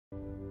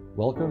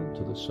Welcome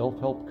to the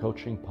Self-Help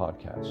Coaching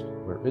Podcast,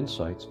 where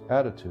insights,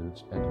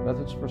 attitudes, and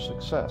methods for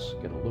success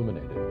get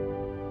illuminated.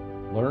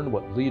 Learn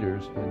what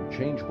leaders and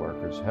change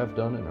workers have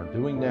done and are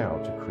doing now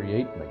to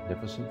create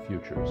magnificent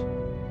futures.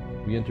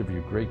 We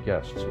interview great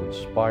guests who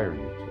inspire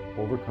you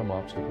to overcome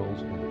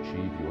obstacles and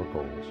achieve your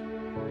goals.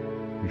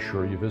 Be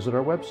sure you visit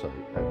our website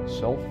at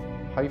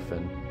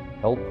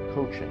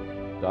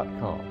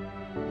self-helpcoaching.com.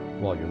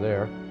 While you're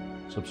there,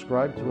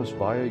 subscribe to us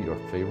via your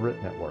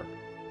favorite network.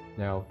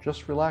 Now,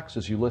 just relax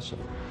as you listen.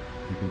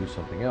 You can do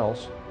something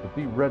else, but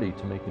be ready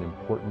to make an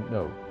important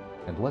note.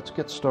 And let's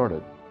get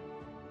started.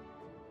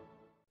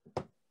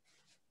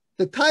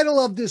 The title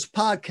of this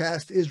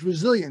podcast is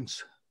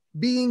Resilience,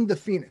 Being the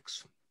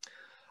Phoenix.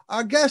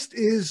 Our guest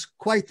is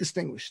quite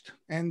distinguished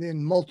and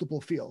in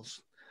multiple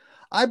fields.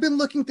 I've been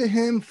looking to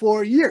him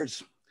for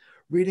years,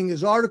 reading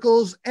his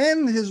articles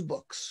and his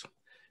books.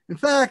 In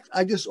fact,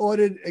 I just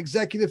ordered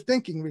Executive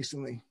Thinking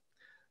recently.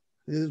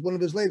 It is one of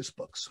his latest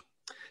books.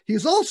 He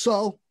is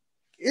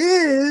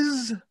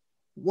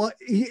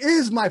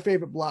my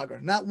favorite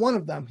blogger. Not one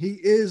of them. He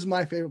is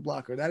my favorite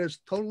blogger. That is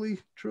totally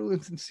true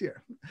and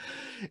sincere.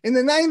 In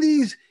the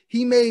 90s,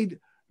 he made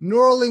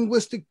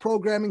neurolinguistic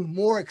programming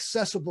more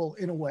accessible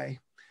in a way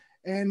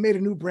and made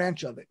a new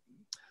branch of it.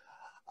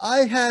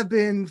 I have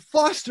been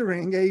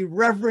fostering a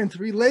reverent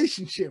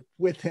relationship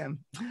with him.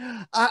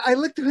 I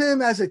look to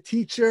him as a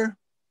teacher,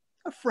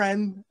 a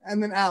friend,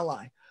 and an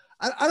ally.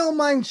 I don't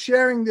mind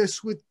sharing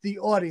this with the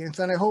audience,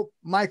 and I hope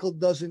Michael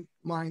doesn't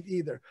mind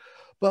either.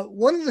 But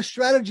one of the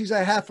strategies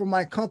I have for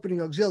my company,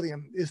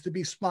 Auxilium, is to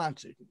be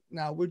sponsored.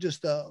 Now, we're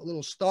just a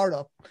little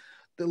startup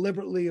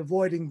deliberately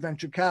avoiding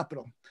venture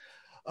capital.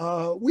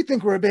 We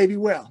think we're a baby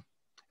whale,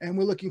 and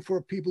we're looking for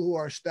people who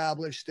are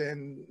established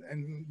and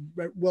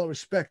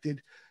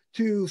well-respected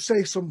to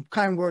say some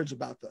kind words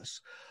about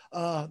us.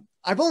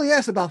 I've only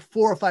asked about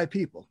 4 or 5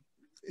 people.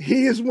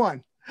 He is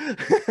one.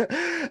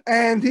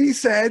 And he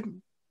said,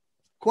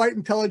 quite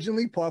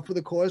intelligently, par for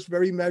the course,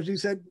 very measured. He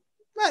said,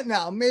 not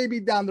now, maybe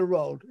down the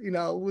road,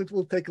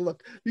 we'll take a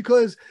look.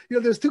 Because,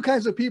 there's 2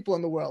 kinds of people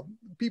in the world,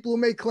 people who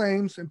make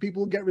claims and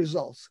people who get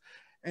results.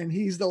 And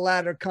he's the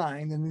latter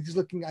kind. And he's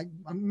looking, I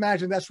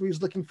imagine that's what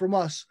he's looking from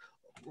us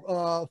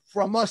to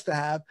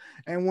have.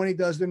 And when he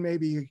does, then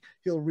maybe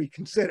he'll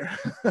reconsider.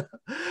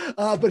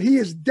 But he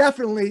is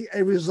definitely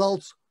a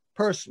results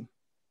person.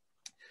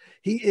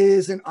 He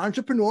is an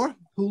entrepreneur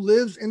who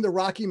lives in the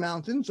Rocky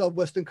Mountains of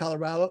Western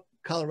Colorado.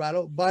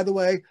 By the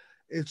way,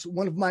 it's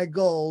one of my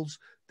goals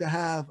to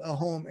have a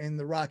home in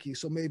the Rockies.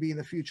 So maybe in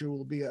the future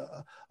we'll be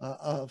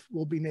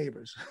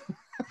neighbors.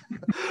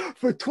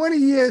 For 20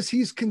 years,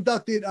 he's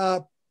conducted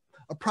a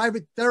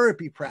private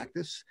therapy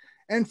practice,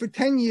 and for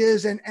 10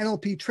 years, an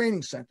NLP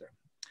training center.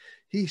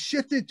 He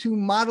shifted to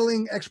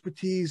modeling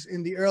expertise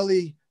in the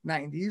early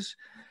 90s.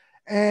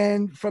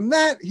 And from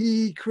that,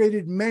 he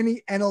created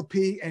many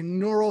NLP and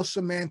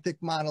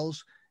neurosemantic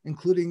models,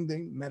 including the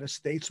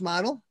meta-states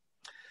model.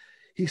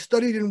 He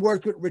studied and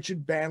worked with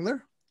Richard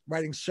Bandler,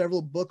 writing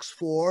several books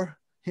for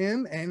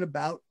him and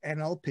about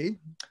NLP,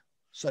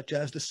 such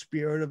as The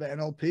Spirit of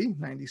NLP,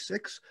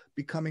 96,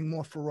 Becoming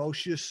More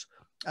Ferocious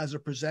as a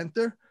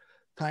Presenter,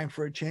 Time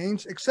for a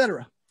Change,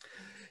 etc.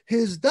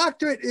 His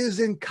doctorate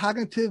is in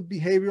cognitive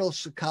behavioral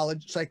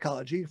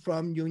psychology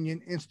from Union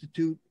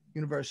Institute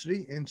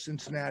University in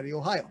Cincinnati,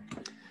 Ohio.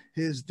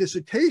 His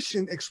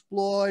dissertation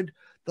explored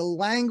the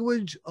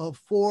language of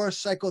 4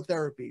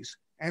 psychotherapies: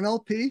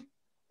 NLP,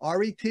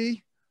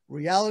 RET,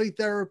 reality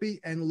therapy,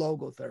 and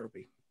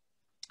logotherapy,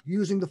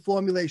 using the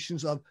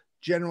formulations of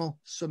general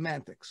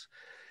semantics.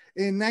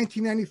 In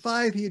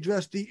 1995, he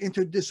addressed the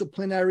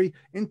Interdisciplinary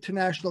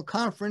International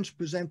Conference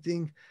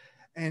presenting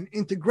an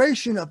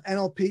integration of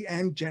NLP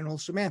and general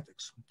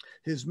semantics.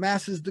 His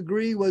master's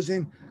degree was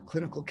in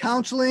clinical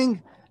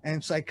counseling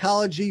and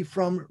psychology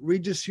from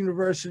Regis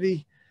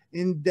University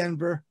in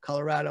Denver,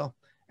 Colorado,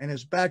 and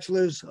his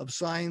bachelor's of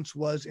science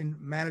was in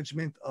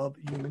management of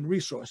human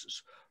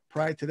resources.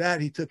 Prior to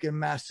that, he took a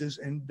master's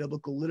in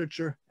biblical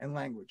literature and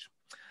language.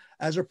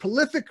 As a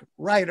prolific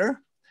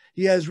writer,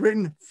 he has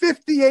written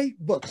 58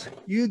 books.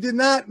 You did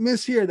not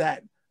mishear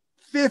that.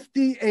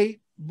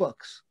 58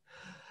 books.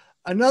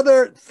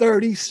 Another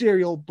 30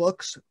 serial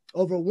books,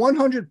 over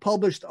 100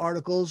 published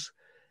articles,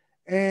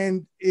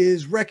 and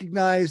is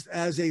recognized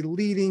as a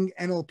leading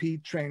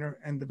NLP trainer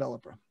and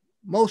developer.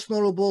 Most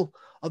notable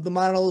of the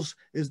models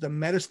is the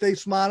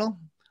meta-states model,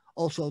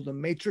 also the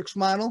matrix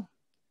model,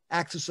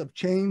 axis of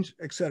change,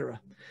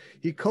 etc.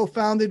 He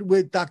co-founded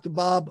with Dr.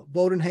 Bob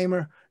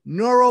Bodenhamer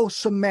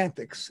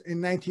Neurosemantics in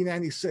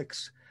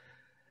 1996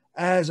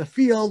 as a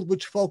field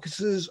which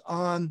focuses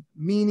on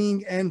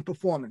meaning and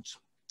performance.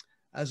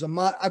 By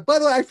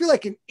the way, I feel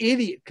like an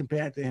idiot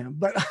compared to him,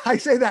 but I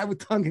say that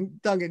with tongue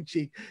in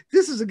cheek.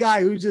 This is a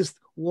guy who just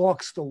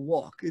walks the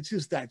walk. It's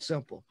just that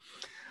simple.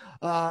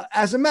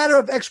 As a matter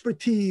of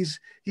expertise,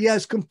 he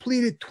has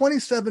completed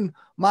 27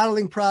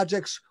 modeling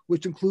projects,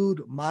 which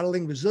include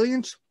modeling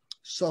resilience,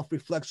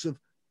 self-reflexive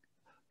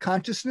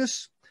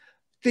consciousness,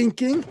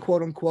 thinking,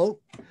 quote unquote,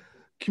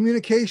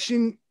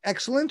 communication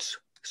excellence,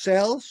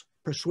 sales,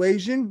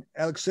 persuasion,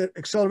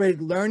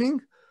 accelerated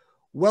learning,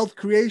 wealth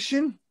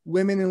creation,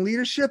 women in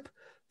leadership,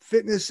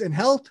 fitness and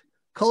health,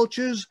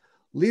 cultures,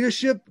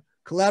 leadership,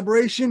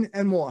 collaboration,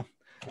 and more.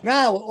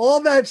 Now,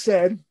 all that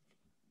said,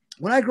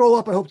 when I grow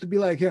up, I hope to be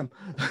like him.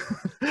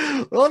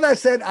 All that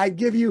said, I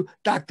give you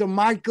Dr.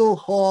 Michael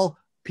Hall,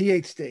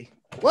 PhD.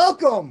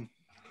 Welcome.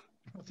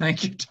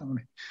 Thank you,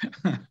 Tony.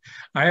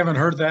 I haven't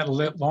heard that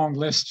long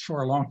list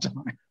for a long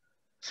time.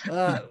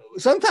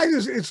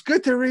 Sometimes it's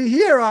good to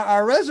rehear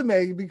our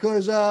resume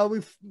because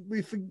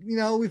we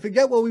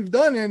forget what we've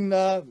done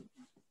and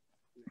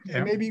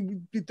maybe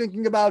be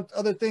thinking about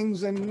other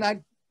things and not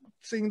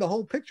seeing the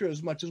whole picture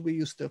as much as we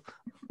used to.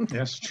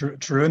 Yes,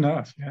 true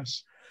enough.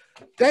 Yes.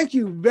 Thank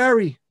you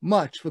very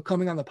much for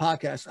coming on the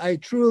podcast.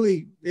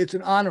 It's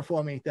an honor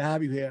for me to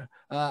have you here.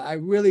 I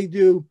really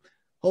do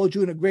hold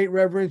you in a great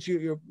reverence.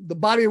 The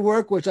body of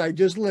work, which I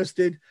just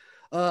listed,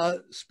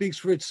 speaks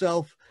for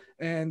itself,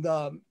 and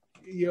and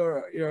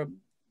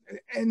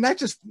not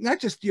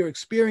just your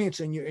experience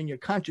and your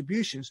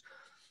contributions,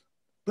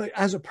 but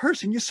as a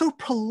person, you're so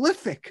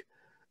prolific.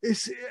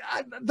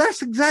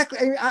 That's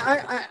exactly.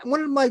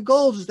 One of my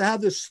goals is to have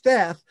this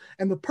staff,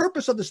 and the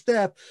purpose of the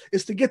staff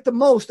is to get the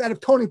most out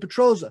of Tony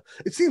Petroza.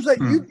 It seems like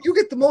you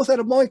get the most out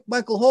of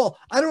Michael Hall.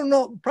 I don't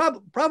know,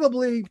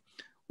 probably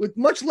with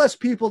much less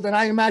people than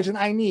I imagine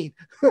I need.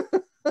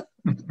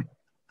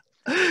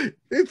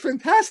 It's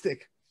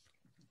fantastic.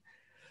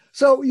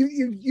 So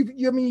you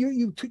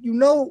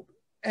know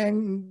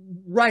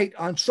and write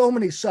on so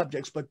many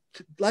subjects, but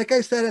like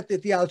I said at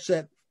the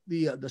outset,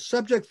 the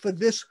subject for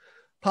this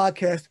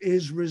podcast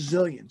is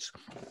resilience.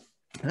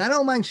 And I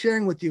don't mind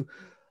sharing with you,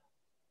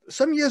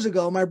 some years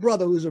ago, my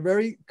brother, who's a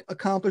very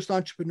accomplished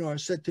entrepreneur,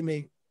 said to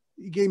me,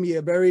 he gave me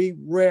a very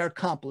rare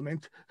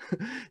compliment.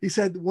 He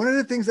said, one of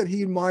the things that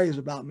he admires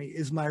about me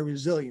is my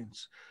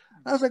resilience.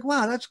 I was like,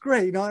 wow, that's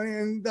great.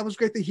 And that was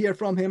great to hear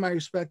from him. I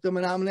respect him,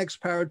 and I'm an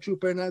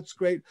ex-paratrooper, and that's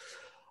great.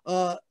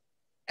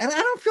 And I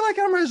don't feel like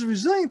I'm as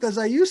resilient as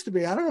I used to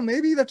be. I don't know,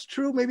 maybe that's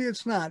true, maybe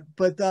it's not.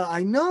 But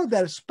I know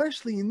that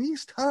especially in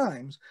these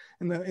times,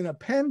 in a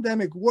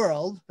pandemic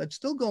world that's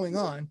still going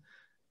on,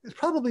 it's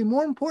probably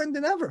more important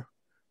than ever.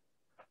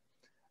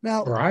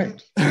 Now,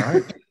 right.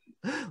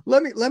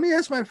 let me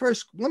ask my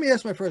first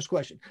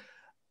question.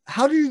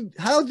 How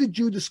did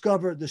you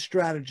discover the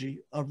strategy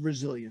of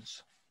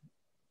resilience?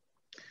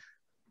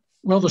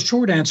 Well, the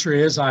short answer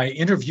is I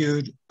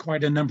interviewed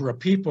quite a number of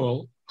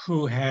people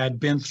who had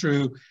been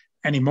through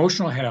an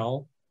emotional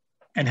hell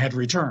and had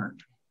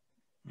returned.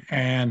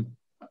 And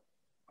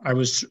I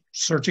was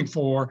searching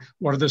for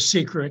what are the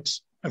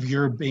secrets of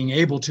your being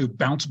able to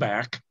bounce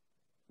back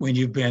when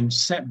you've been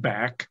set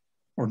back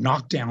or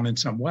knocked down in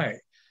some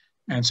way.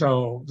 And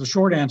so the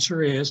short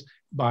answer is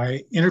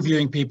by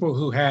interviewing people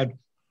who had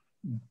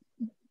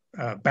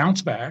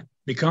bounced back,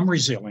 become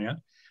resilient,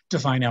 to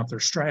find out their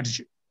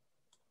strategy.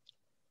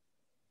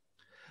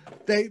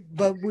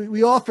 But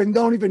we often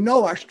don't even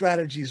know our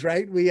strategies,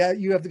 right?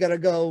 You have got to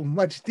go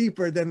much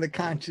deeper than the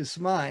conscious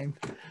mind.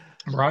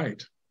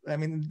 Right. I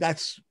mean,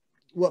 that's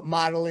what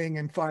modeling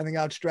and finding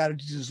out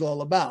strategies is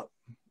all about.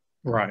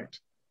 Right.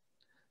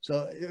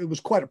 So it was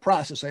quite a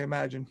process, I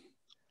imagine.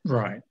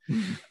 Right.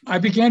 I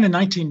began in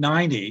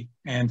 1990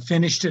 and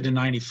finished it in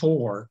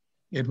 94.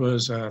 It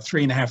was a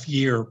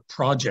 3.5-year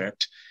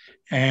project.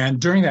 And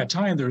during that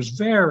time, there's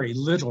very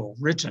little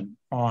written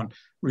on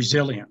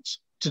resilience.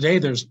 Today,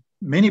 there's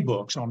many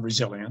books on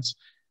resilience,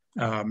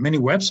 many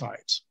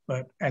websites,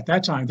 but at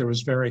that time there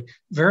was very,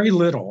 very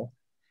little.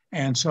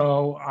 And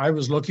so I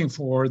was looking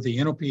for the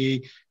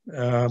NLP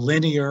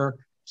linear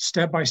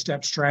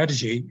step-by-step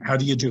strategy. How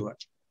do you do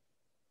it?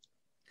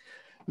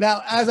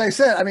 Now, as I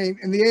said, I mean,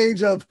 in the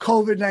age of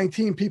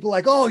COVID-19, people are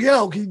like, oh,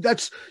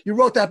 you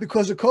wrote that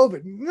because of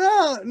COVID.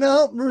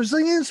 No,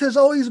 resilience has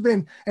always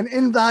been an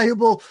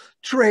invaluable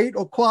trait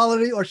or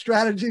quality or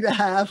strategy to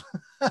have.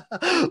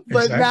 But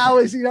exactly. Now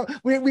is,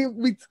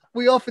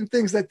 we often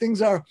think that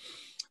things are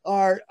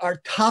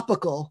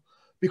topical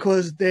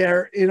because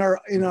they're in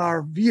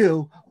our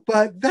view,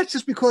 but that's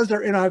just because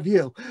they're in our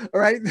view. All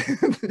right.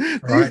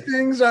 These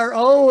things are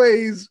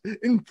always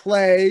in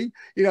play.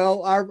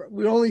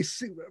 We're only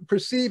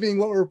perceiving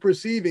what we're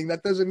perceiving.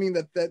 That doesn't mean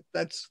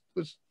that's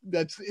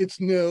it's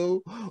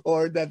new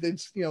or that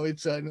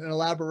it's an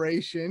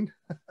elaboration.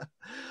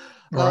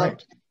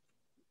 Right.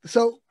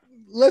 So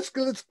let's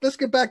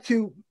get back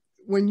to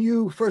when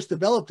you first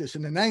developed this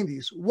in the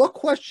 90s. What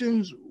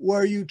questions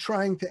were you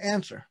trying to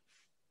answer?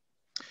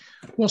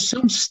 Well,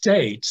 some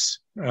states,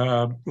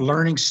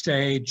 learning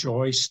state,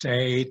 joy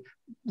state,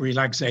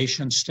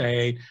 relaxation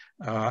state,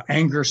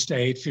 anger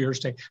state, fear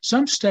state,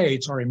 some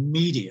states are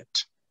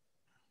immediate.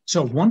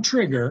 So one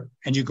trigger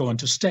and you go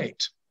into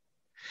state.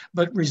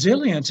 But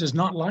resilience is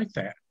not like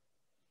that.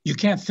 You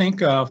can't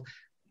think of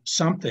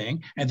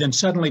something and then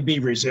suddenly be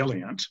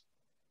resilient.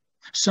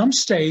 Some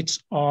states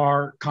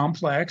are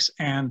complex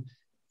and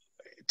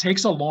it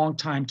takes a long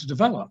time to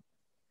develop.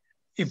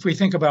 If we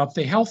think about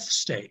the health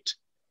state,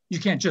 you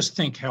can't just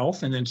think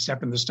health and then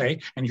step in the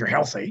state and you're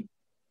healthy.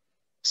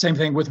 Same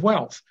thing with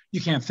wealth.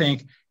 You can't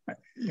think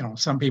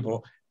some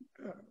people,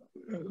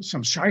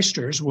 some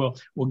shysters will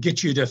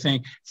get you to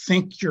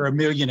think you're a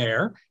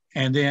millionaire,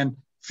 and then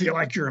feel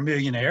like you're a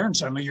millionaire, and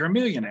suddenly you're a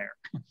millionaire.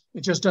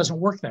 It just doesn't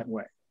work that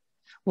way.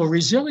 Well,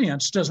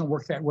 resilience doesn't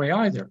work that way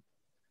either.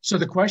 So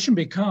the question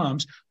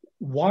becomes,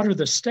 what are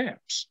the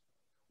steps?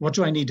 What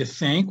do I need to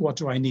think? What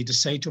do I need to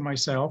say to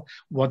myself?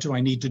 What do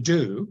I need to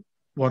do?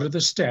 What are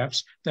the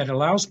steps that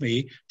allows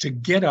me to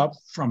get up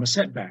from a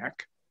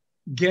setback,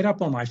 get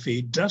up on my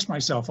feet, dust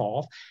myself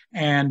off,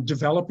 and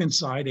develop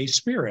inside a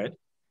spirit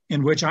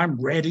in which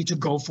I'm ready to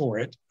go for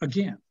it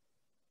again?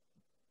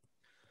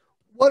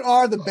 What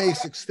are the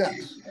basic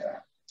steps?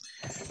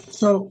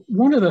 So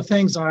one of the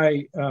things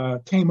I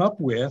came up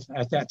with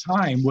at that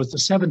time was the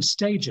 7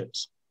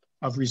 stages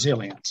of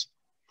resilience.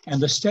 And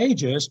the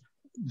stages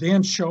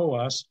then show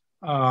us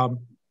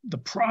the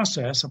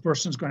process a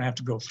person's going to have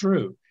to go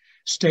through.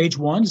 Stage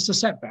 1 is the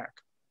setback.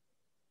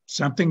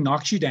 Something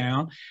knocks you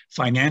down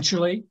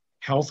financially,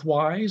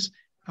 health-wise,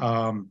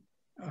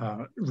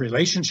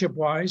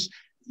 relationship-wise.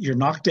 You're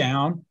knocked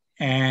down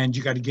and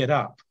you got to get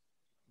up.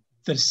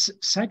 The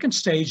second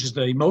stage is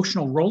the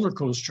emotional roller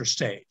coaster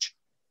stage,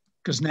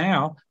 because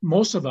now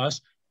most of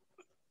us,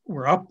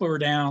 we're up or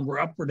down,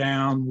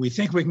 we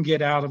think we can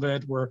get out of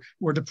it, we're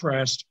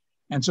depressed.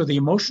 And so the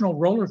emotional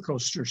roller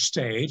coaster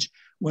stage,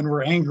 when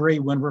we're angry,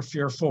 when we're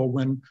fearful,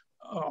 when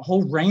a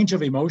whole range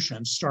of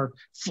emotions start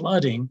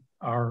flooding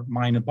our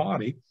mind and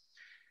body,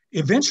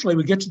 eventually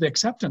we get to the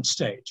acceptance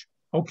stage.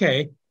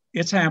 Okay,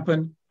 it's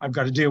happened, I've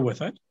got to deal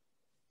with it.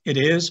 It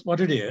is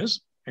what it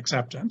is,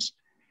 acceptance.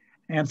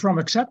 And from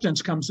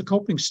acceptance comes the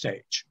coping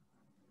stage.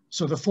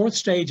 So the 4th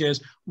stage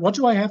is, what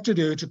do I have to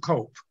do to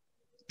cope?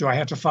 Do I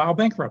have to file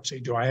bankruptcy?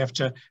 Do I have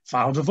to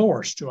file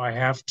divorce? Do I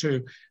have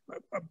to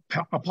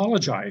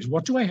apologize?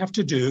 What do I have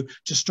to do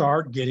to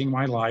start getting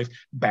my life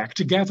back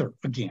together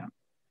again?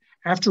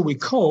 After we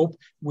cope,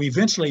 we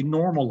eventually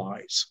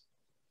normalize.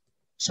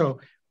 So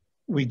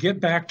we get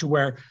back to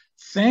where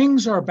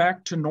things are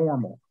back to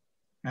normal.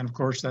 And of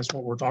course, that's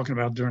what we're talking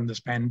about during this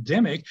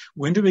pandemic.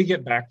 When do we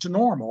get back to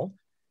normal?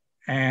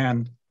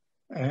 And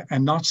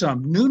not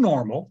some new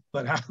normal,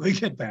 but how do we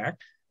get back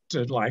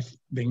to life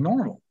being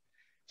normal?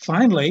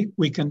 Finally,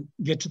 we can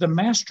get to the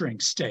mastering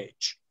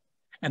stage.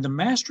 And the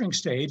mastering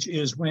stage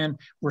is when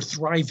we're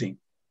thriving.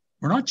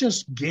 We're not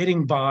just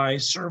getting by,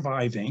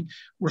 surviving,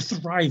 we're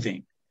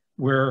thriving.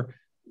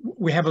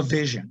 We have a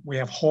vision, we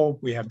have hope,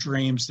 we have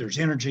dreams, there's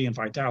energy and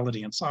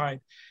vitality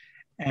inside.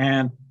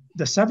 And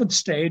the 7th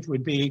stage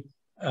would be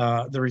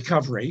the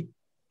recovery.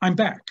 I'm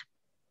back.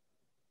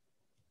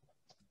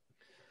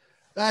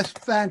 That's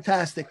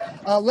fantastic.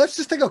 Let's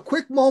just take a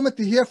quick moment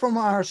to hear from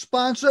our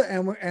sponsor,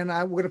 and we're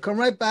going to come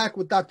right back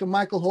with Dr.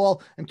 Michael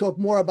Hall and talk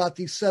more about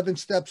these 7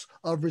 steps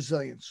of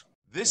resilience.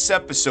 This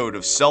episode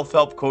of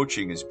Self-Help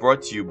Coaching is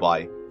brought to you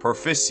by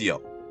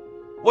Perficio.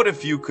 What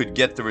if you could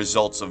get the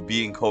results of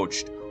being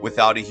coached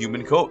without a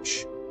human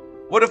coach?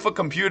 What if a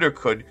computer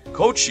could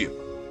coach you?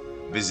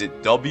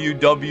 Visit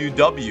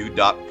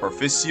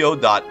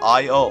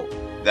www.perficio.io.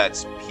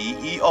 That's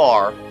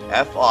PERFICIO.io,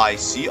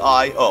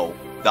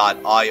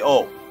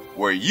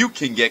 where you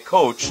can get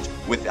coached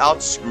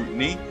without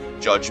scrutiny,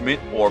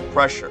 judgment, or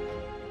pressure.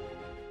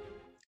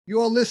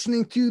 You're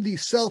listening to the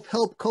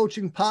Self-Help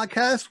Coaching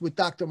Podcast with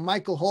Dr.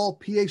 Michael Hall,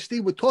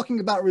 PhD. We're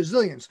talking about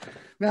resilience.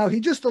 Now,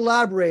 he just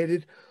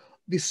elaborated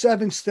the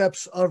 7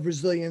 steps of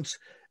resilience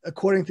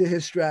according to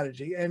his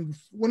strategy. And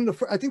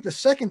I think the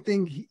second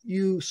thing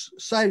you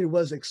cited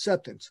was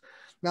acceptance.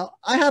 Now,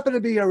 I happen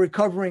to be a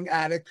recovering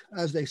addict,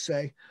 as they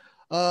say.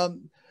 I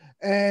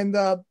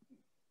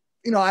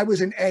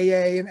was in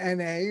AA and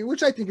NA,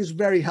 which I think is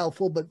very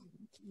helpful, but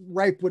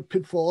ripe with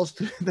pitfalls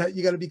that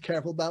you got to be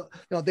careful about.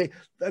 I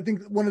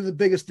think one of the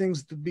biggest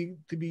things to be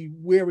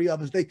wary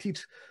of is they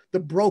teach the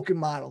broken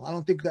model. I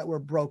don't think that we're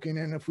broken,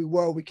 and if we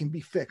were, we can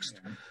be fixed.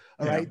 Yeah.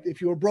 All right. If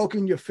you were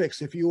broken, you're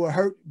fixed. If you were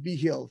hurt, be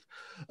healed.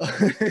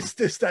 It's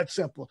just that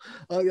simple.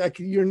 Like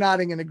you're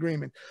nodding in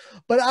agreement.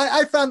 But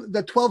I found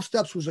that 12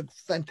 steps was a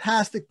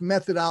fantastic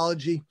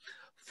methodology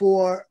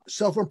for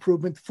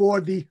self-improvement for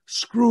the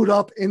screwed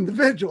up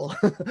individual.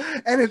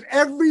 And if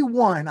every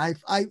one I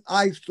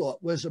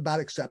thought was about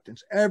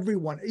acceptance. Every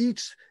one,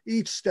 each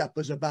step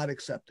was about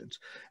acceptance.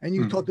 And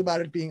you talked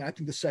about it being, I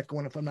think, the second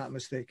one, if I'm not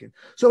mistaken.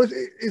 So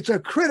it's a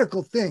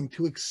critical thing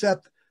to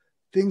accept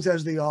things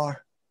as they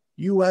are,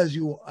 you as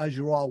you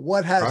are,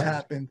 what has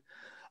happened,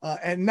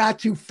 and not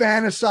to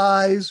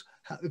fantasize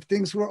if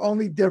things were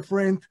only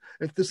different,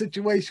 if the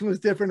situation was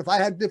different, if I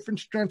had different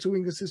strengths or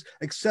weaknesses,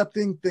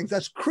 accepting things,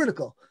 that's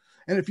critical.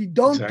 And if you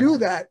don't do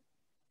that,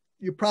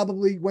 you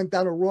probably went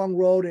down a wrong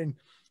road, and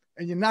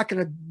you're not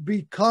going to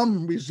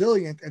become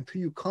resilient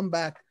until you come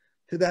back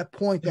to that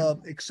point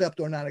of accept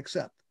or not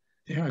accept.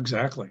 Yeah,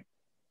 exactly.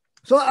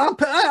 So I'm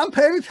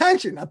paying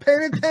attention. I'm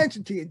paying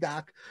attention to you,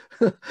 Doc.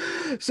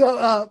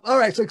 So, all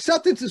right. So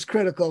acceptance is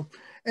critical.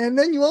 And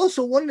then you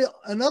also,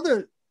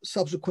 another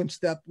subsequent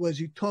step was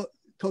you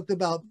talked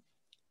about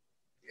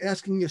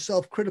asking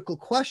yourself critical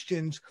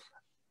questions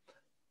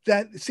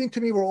that it seemed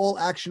to me were all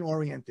action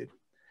oriented.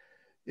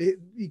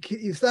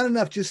 It's not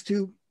enough just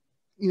to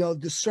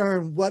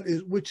discern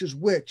which is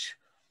which,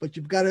 but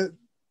you've got to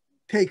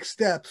take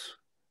steps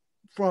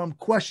from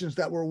questions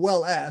that were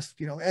well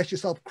asked. Ask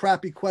yourself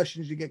crappy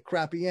questions, you get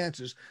crappy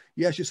answers.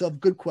 You ask yourself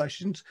good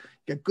questions,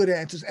 get good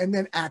answers, and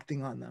then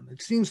acting on them.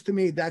 It seems to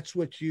me that's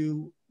what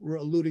you were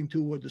alluding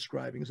to or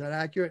describing. Is that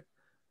accurate?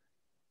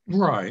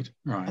 Right.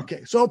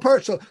 Okay, so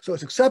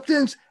it's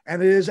acceptance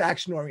and it is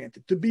action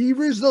oriented. To be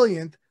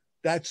resilient,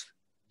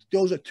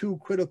 those are two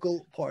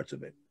critical parts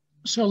of it.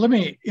 So let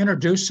me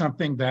introduce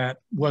something that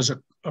was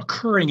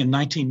occurring in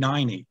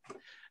 1990.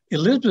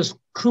 Elizabeth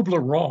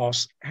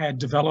Kubler-Ross had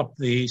developed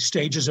the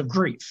stages of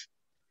grief,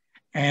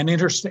 and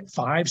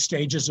 5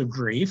 stages of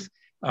grief,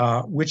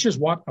 which is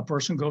what a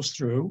person goes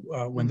through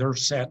when they're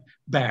set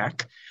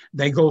back.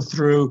 They go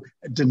through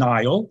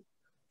denial,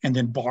 and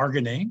then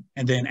bargaining,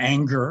 and then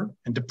anger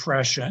and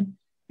depression,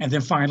 and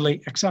then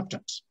finally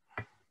acceptance.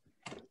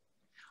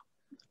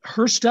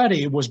 Her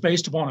study was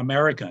based upon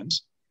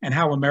Americans and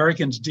how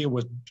Americans deal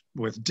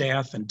with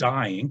death and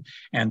dying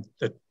and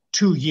the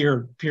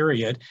 2-year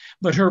period.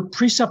 But her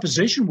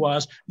presupposition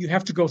was you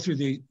have to go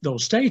through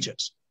those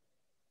stages.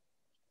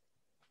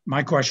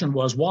 My question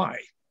was, why?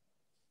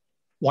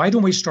 Why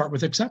don't we start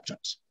with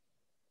acceptance?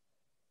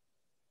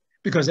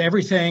 Because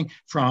everything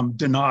from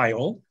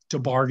denial to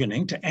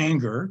bargaining to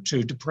anger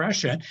to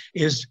depression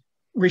is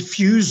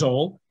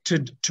refusal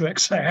to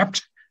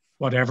accept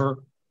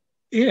whatever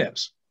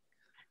is.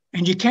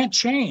 And you can't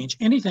change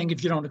anything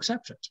if you don't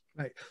accept it.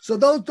 Right. So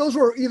those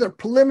were either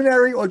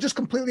preliminary or just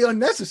completely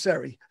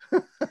unnecessary.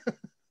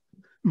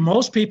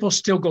 Most people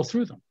still go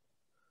through them.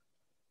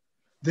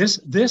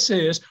 This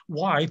is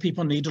why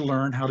people need to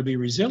learn how to be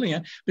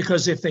resilient,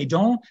 because if they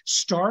don't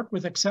start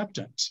with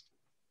acceptance,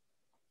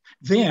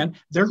 then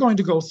they're going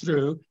to go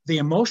through the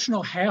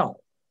emotional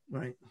hell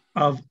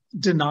of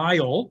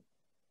denial,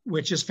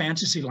 which is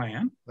fantasy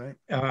land,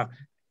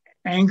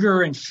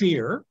 anger and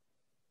fear,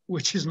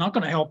 which is not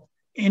going to help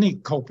any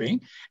coping,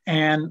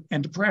 and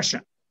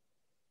depression.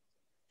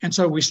 And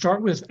so we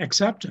start with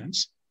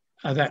acceptance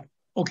that,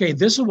 okay,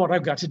 this is what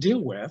I've got to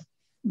deal with.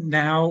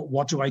 Now,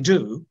 what do I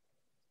do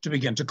to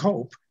begin to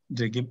cope,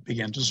 to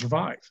begin to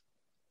survive?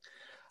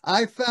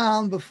 I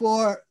found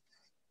before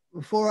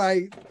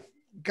I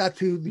got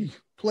to the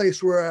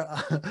place where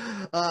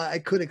I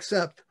could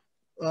accept,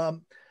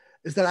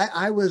 is that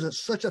I was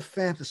such a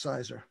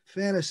fantasizer.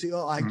 Fantasy.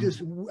 Oh, I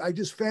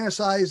just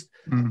fantasized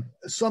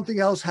something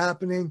else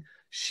happening.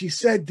 She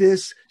said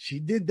this, she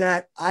did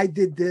that, I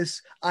did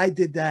this, I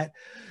did that.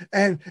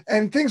 And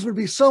things would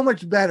be so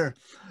much better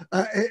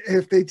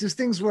if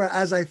things were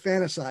as I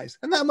fantasized.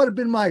 And that might have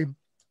been my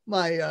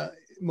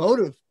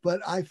motive,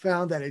 but I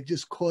found that it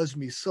just caused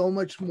me so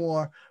much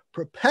more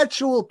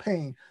perpetual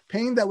pain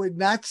that would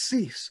not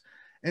cease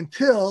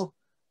until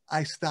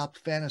I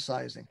stopped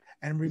fantasizing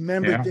and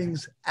remembered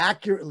things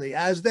accurately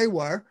as they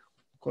were,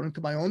 according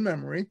to my own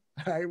memory,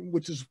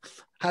 which is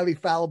highly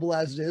fallible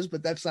as it is,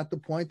 but that's not the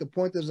point. The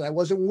point is I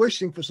wasn't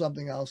wishing for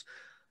something else.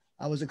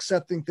 I was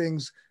accepting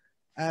things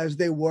as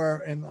they were,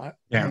 and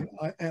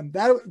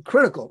that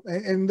critical.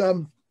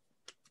 And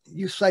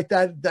you cite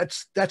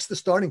that's the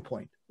starting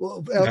point.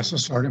 Well, that's the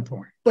starting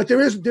point. But there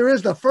is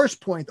the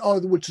first point.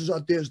 Which is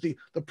there's the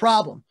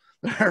problem,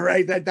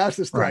 right? That's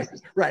the start.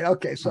 Right.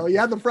 Okay. So you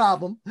have the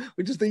problem,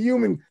 which is the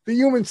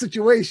human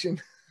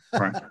situation.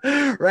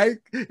 Right.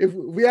 If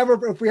we have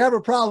a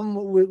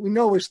problem, we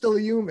know we're still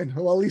a human,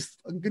 or at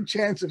least a good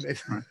chance of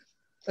it.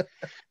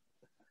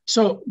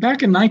 So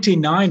back in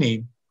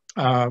 1990,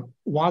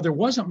 while there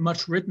wasn't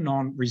much written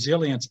on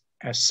resilience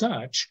as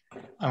such,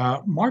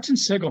 Martin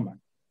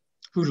Seligman,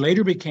 who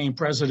later became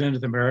president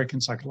of the American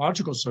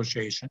Psychological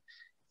Association,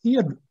 he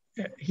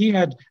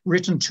had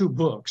written 2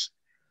 books.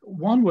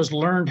 One was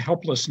Learned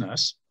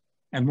Helplessness,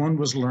 and one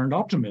was Learned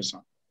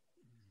Optimism.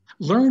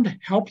 Learned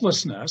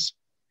helplessness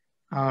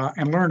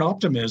and learned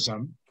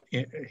optimism,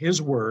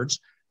 his words,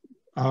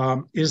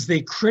 is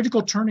the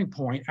critical turning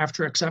point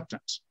after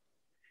acceptance.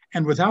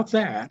 And without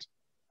that,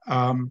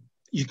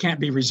 you can't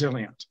be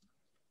resilient.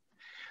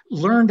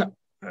 Learned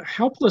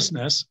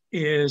helplessness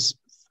is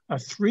a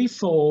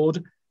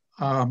threefold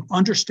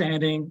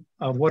understanding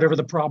of whatever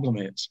the problem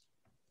is.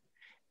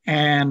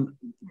 And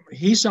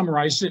he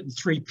summarized it in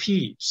 3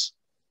 Ps: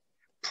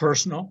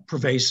 personal,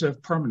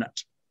 pervasive,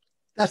 permanent.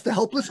 That's the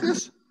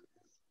helplessness?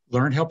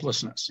 Learned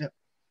helplessness. Yep.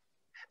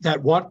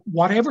 That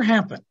whatever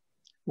happened,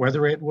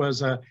 whether it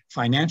was a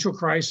financial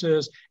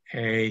crisis,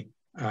 a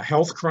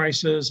health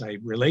crisis, a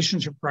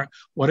relationship crisis,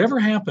 whatever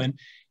happened,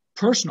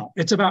 personal,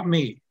 it's about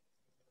me.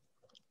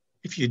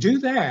 If you do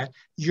that,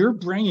 you're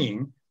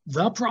bringing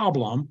the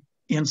problem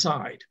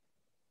inside.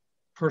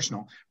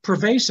 Personal.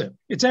 Pervasive,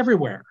 it's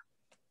everywhere.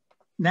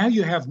 Now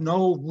you have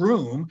no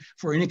room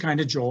for any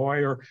kind of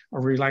joy or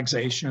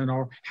relaxation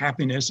or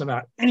happiness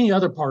about any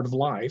other part of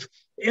life.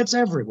 It's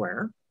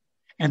everywhere.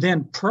 And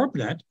then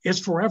permanent is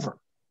forever.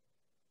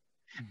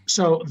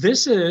 So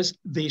this is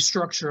the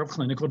structure of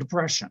clinical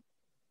depression.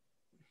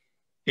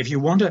 If you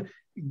want to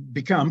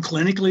become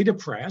clinically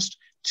depressed,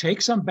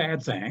 take some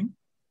bad thing,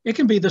 It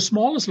can be the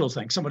smallest little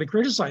thing. Somebody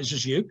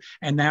criticizes you,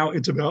 and now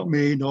it's about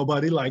me.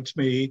 Nobody likes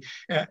me.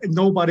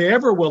 Nobody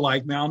ever will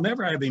like me. I'll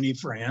never have any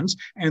friends,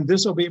 and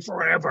this will be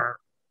forever.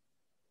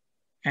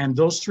 And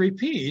those 3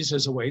 Ps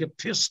is a way to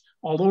piss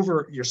all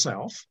over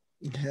yourself.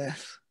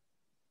 Yes.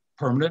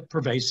 Permanent,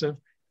 pervasive,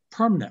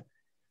 permanent.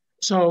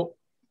 So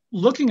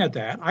looking at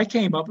that, I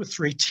came up with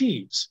 3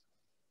 Ts.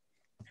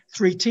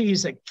 3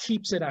 Ts that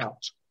keeps it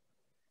out,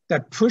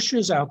 that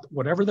pushes out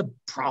whatever the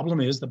problem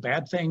is, the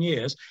bad thing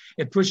is,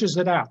 it pushes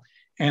it out.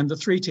 And the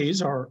 3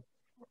 Ts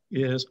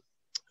is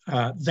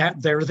that,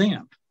 there,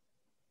 then.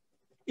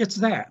 It's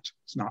that.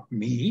 It's not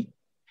me.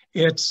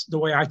 It's the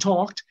way I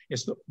talked.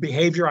 It's the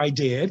behavior I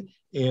did.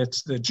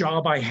 It's the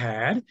job I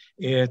had.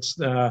 It's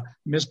the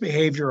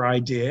misbehavior I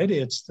did.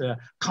 It's the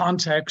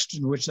context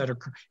in which that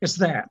occurred. It's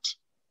that.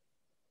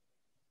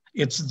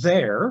 It's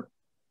there.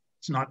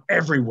 It's not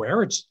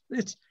everywhere. It's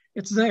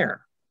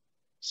there,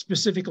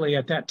 specifically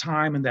at that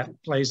time and that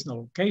place and the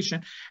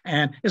location.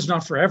 And it's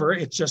not forever.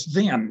 It's just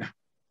then.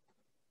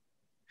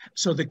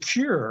 So the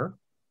cure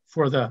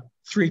for the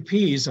 3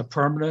 Ps of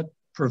permanent,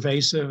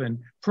 pervasive, and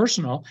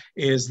personal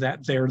is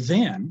that there,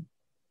 then,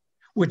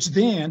 which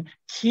then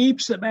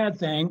keeps the bad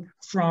thing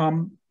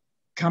from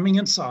coming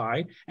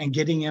inside and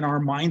getting in our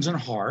minds and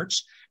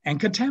hearts and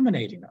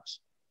contaminating us.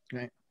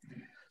 Right.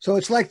 So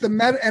it's like the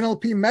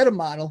NLP meta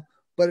model,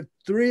 but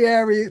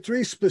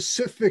 3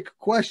 specific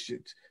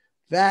questions.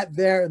 That,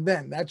 there, and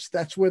then.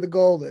 That's where the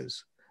goal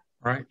is.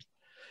 Right.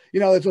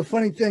 It's a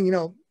funny thing.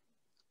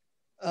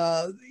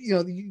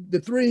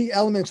 The 3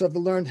 elements of the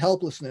learned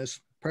helplessness: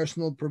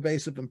 personal,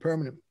 pervasive, and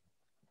permanent.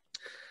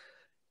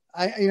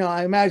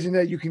 I imagine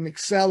that you can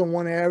excel in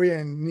one area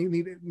and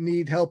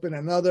need help in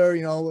another.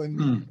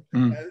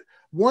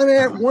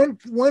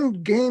 One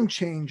game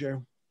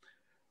changer,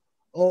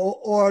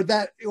 or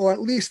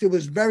at least it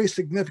was very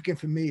significant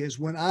for me, is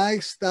when I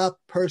stopped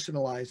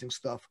personalizing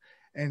stuff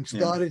and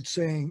started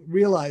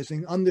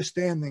realizing,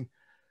 understanding,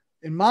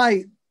 in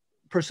my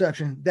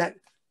perception, that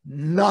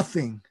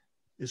nothing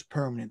is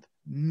permanent,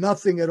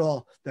 nothing at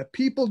all. That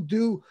people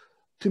do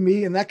to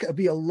me, and that could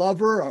be a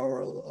lover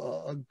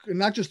or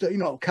not just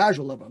a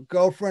casual lover, a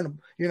girlfriend,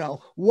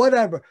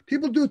 whatever.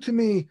 People do to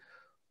me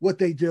what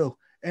they do,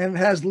 and it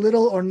has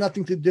little or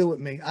nothing to do with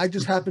me. I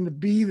just happen to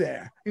be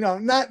there,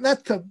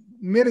 not to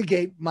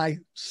mitigate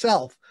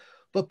myself,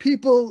 but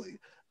people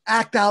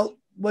act out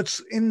what's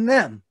in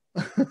them.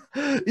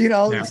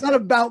 It's not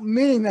about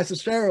me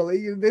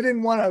necessarily. They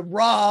didn't want to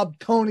rob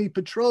Tony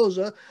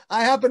Petroza.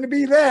 I happened to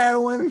be there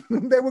when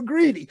they were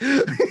greedy,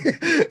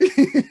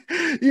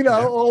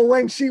 or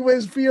when she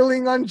was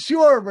feeling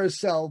unsure of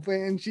herself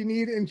and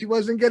she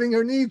wasn't getting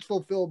her needs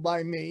fulfilled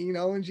by me,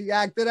 and she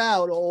acted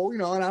out,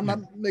 and I'm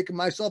not making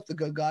myself the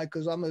good guy,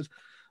 because I'm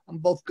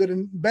both good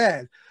and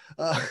bad.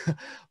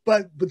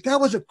 But that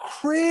was a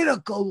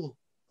critical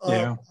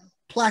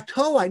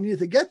plateau I needed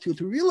to get to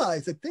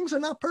realize that things are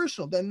not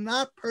personal. They're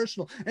not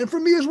personal. And for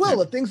me as well,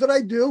 the things that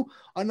I do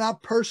are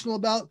not personal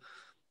about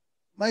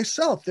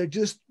myself. They're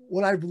just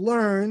what I've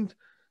learned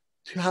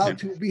to how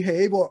to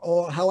behave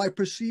or how I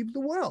perceive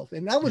the world.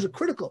 And that was a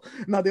critical.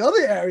 Now, the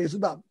other areas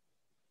about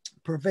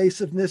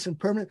pervasiveness and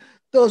permanent,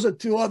 those are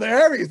 2 other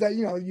areas that,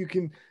 you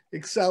can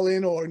excel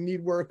in or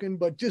need work in,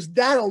 but just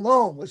that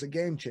alone was a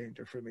game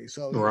changer for me.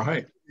 So,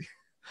 right.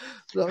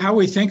 So, how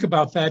we think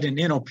about that in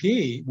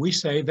NLP, we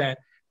say that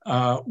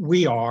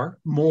we are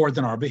more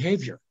than our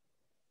behavior.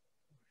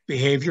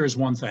 Behavior is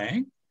one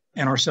thing,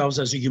 and ourselves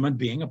as a human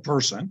being, a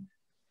person,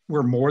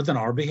 we're more than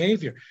our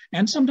behavior.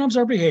 And sometimes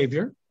our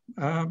behavior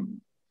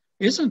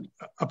isn't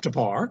up to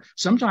par.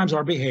 Sometimes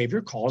our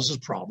behavior causes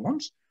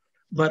problems,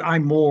 but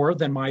I'm more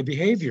than my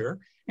behavior,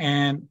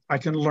 and I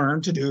can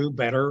learn to do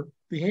better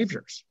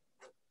behaviors.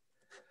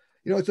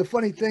 It's a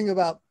funny thing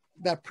about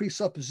that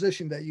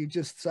presupposition that you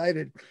just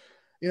cited.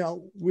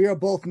 We are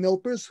both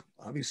NILPers.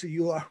 Obviously,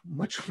 you are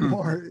much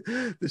more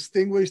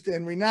distinguished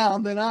and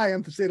renowned than I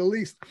am, to say the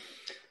least.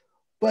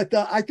 But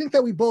I think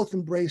that we both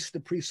embrace the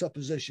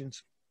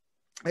presuppositions.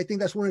 I think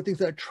that's one of the things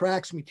that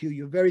attracts me to you.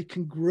 You're very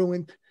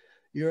congruent.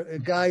 You're a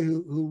guy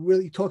who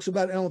really talks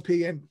about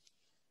NLP and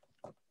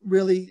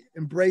really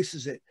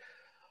embraces it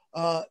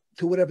to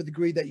whatever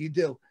degree that you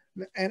do.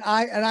 And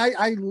I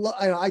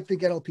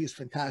think NLP is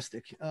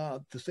fantastic,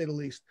 to say the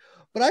least.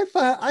 But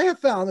I have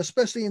found,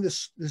 especially in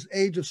this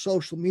age of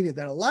social media,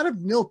 that a lot of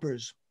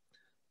NILPers,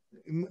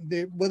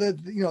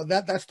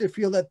 that's their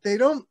field, that they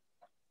don't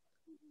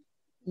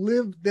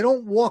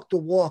walk the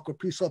walk or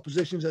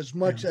presuppositions as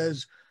much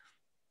as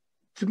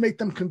to make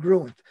them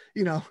congruent.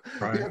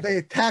 Right. They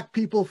attack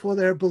people for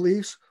their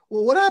beliefs.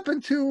 Well, what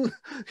happened to,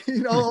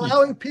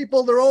 allowing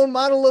people their own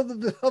model of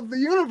the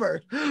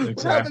universe?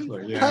 Exactly.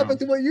 What happened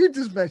to what you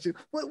just mentioned?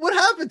 What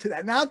happened to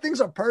that? Now things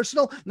are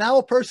personal. Now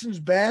a person's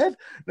bad.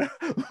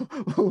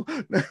 Well,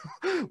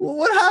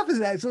 what happened to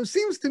that? So it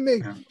seems to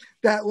me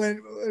that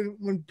when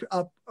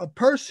a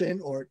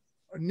person or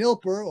a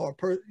NILPer or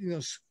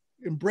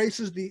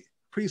embraces the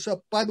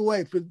precept. By the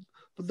way, for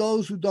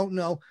those who don't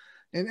know,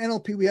 in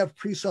NLP we have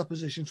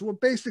presuppositions. Well,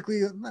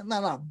 basically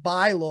not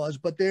bylaws,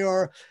 but they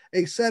are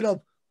a set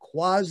of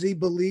quasi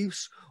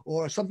beliefs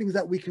or something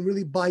that we can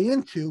really buy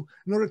into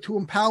in order to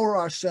empower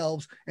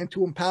ourselves and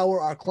to empower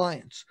our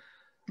clients.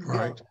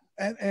 Right.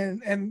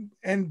 And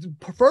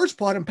the first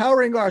part,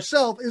 empowering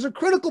ourselves, is a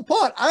critical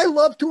part. I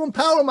love to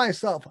empower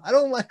myself. I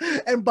don't like,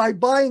 and by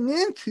buying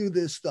into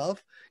this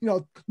stuff,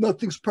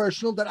 nothing's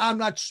personal, that I'm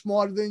not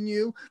smarter than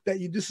you, that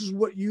this is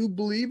what you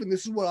believe, and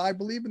this is what I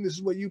believe, and this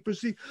is what you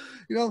perceive,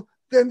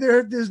 then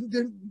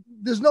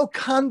there's no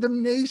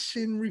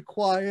condemnation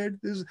required.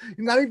 There's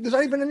not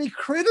even any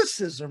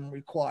criticism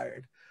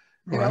required.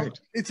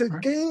 It's a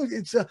game.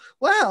 It's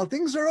wow,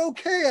 things are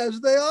okay as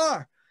they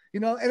are,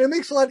 and it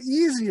makes it a lot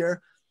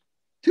easier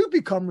to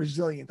become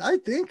resilient. I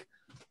think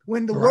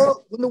when the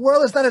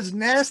world is not as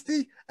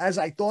nasty as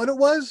I thought it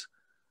was,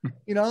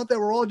 that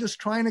we're all just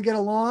trying to get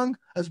along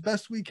as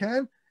best we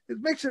can, it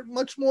makes it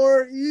much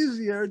more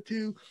easier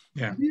to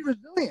be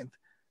resilient.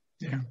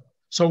 Yeah.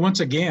 So once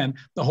again,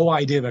 the whole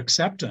idea of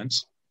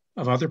acceptance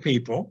of other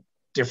people,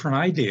 different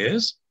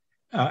ideas,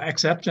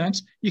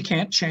 acceptance, you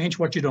can't change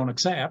what you don't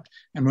accept.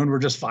 And when we're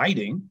just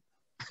fighting,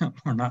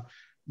 we're not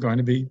going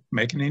to be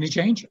making any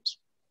changes.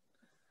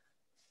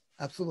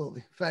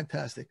 Absolutely.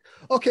 Fantastic.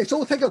 Okay, so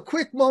we'll take a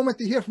quick moment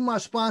to hear from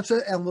our sponsor,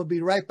 and we'll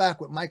be right back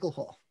with Michael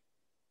Hall.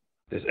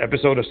 This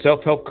episode of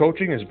Self-Help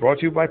Coaching is brought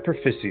to you by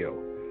Perficio.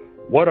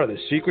 What are the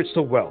secrets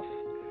to wealth?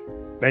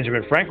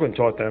 Benjamin Franklin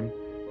taught them,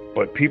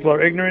 but people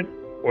are ignorant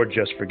or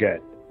just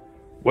forget.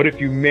 What if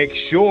you make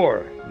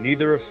sure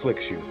neither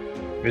afflicts you?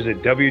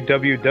 Visit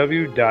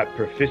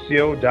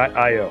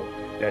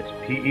www.perficio.io. That's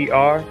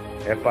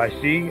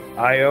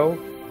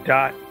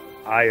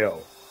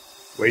PERFICIO.io,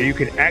 where you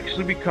can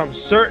actually become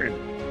certain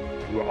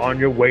you are on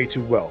your way to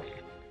wealth.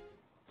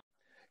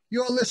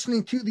 You're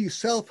listening to the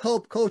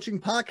Self-Help Coaching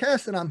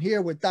Podcast, and I'm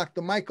here with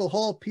Dr. Michael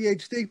Hall,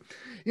 PhD.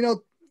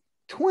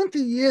 20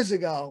 years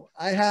ago,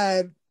 I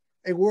had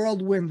a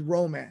whirlwind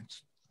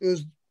romance. It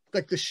was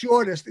like the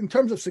shortest, in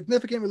terms of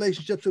significant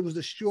relationships, it was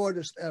the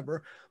shortest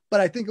ever, but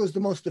I think it was the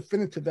most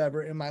definitive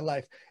ever in my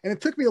life. And it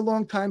took me a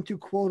long time to,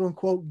 quote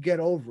unquote, get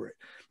over it.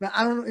 Now,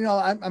 I don't,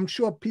 I'm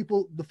sure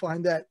people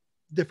define that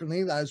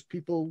differently, as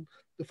people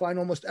define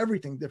almost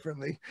everything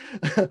differently.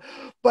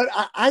 But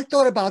I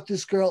thought about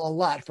this girl a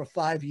lot for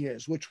 5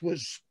 years, which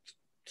was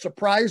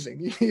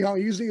surprising.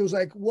 Usually it was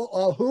like,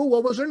 who,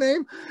 what was her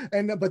name?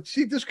 But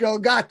see, this girl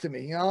got to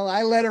me,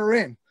 I let her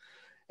in,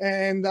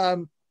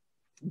 and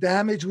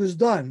damage was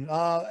done.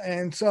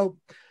 And so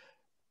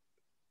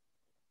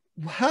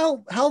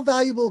how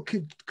valuable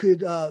could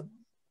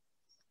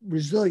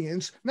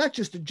resilience, not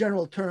just a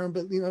general term,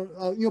 but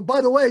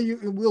by the way,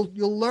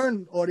 you'll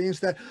learn, audience,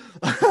 that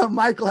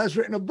Michael has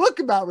written a book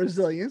about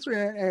resilience,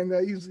 and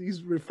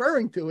he's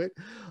referring to it.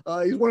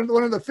 He's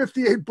one of the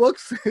 58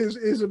 books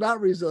is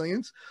about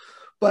resilience.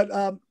 But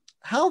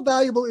how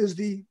valuable is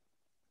the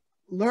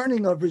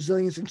learning of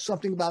resilience in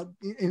something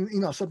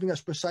something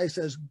as precise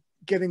as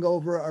getting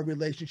over a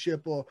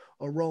relationship or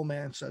a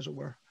romance, as it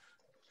were?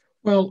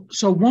 Well,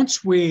 so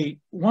once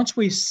we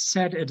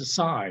set it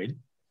aside,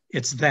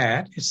 it's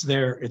there, it's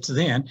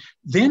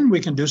then we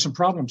can do some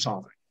problem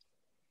solving.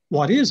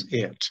 What is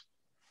it?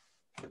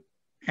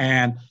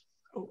 And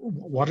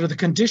what are the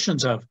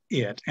conditions of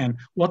it? And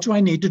what do I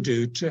need to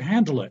do to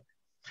handle it?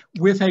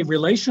 With a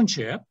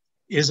relationship,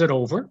 is it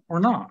over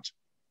or not?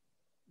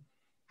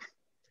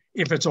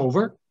 If it's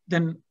over,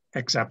 then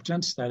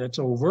acceptance that it's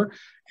over,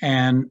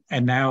 and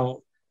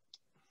now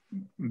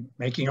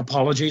making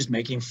apologies,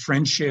 making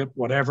friendship,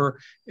 whatever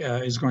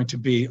is going to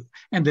be,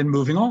 and then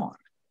moving on.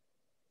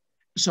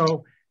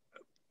 So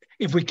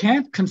if we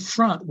can't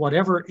confront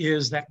whatever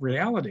is that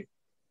reality,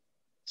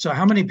 so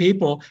how many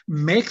people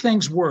make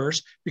things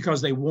worse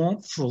because they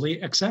won't fully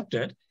accept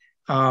it,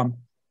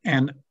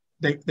 and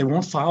they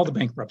won't file the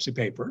bankruptcy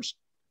papers,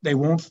 they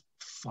won't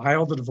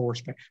file the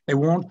divorce, they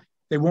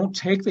won't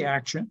take the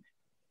action.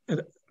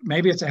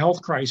 Maybe it's a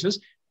health crisis.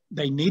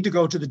 They need to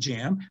go to the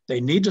gym.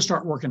 They need to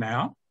start working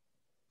out,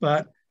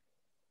 but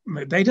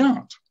they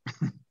don't.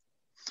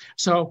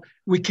 So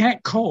we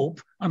can't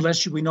cope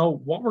unless we know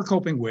what we're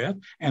coping with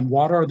and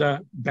what are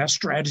the best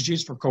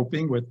strategies for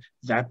coping with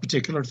that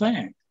particular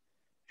thing.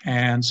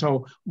 And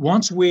so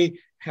once we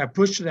have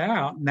pushed it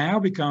out, now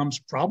becomes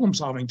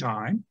problem-solving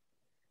time,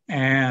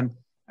 and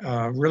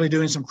really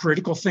doing some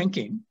critical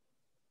thinking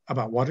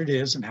about what it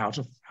is and how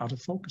to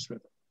focus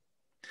with it.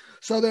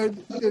 So there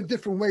are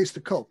different ways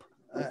to cope.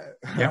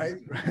 Right?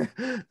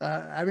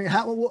 I mean,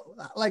 how,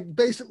 like,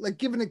 basically,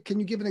 can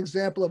you give an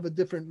example of a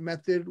different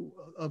method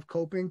of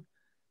coping?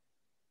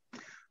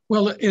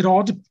 Well, it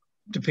all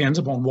depends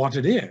upon what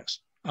it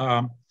is.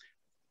 A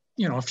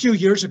few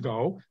years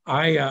ago,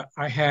 I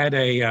had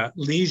a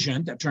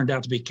lesion that turned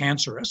out to be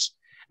cancerous.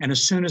 And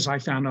as soon as I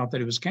found out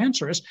that it was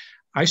cancerous,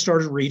 I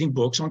started reading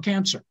books on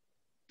cancer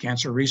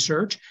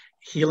research,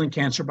 healing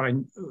cancer by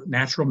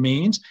natural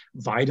means,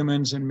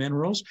 vitamins and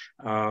minerals,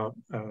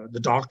 the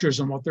doctors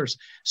and what there's.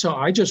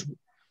 So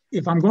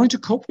if I'm going to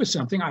cope with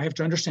something, I have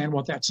to understand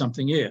what that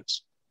something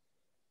is.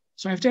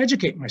 So I have to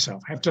educate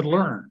myself. I have to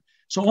learn.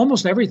 So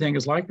almost everything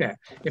is like that.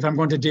 If I'm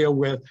going to deal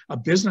with a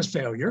business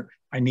failure,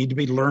 I need to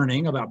be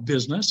learning about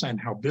business and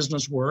how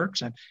business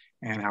works and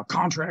how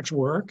contracts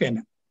work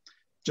and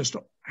just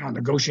how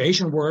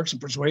negotiation works and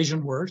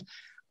persuasion works.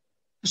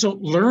 So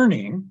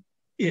learning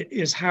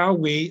is how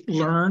we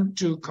learn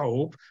to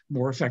cope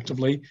more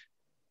effectively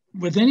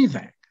with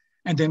anything.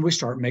 And then we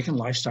start making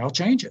lifestyle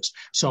changes.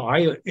 So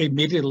I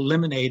immediately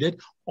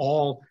eliminated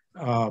all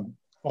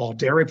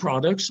dairy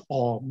products,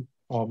 all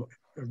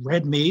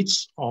red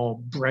meats, all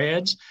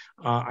breads.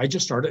 I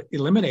just started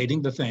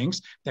eliminating the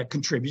things that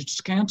contribute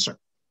to cancer.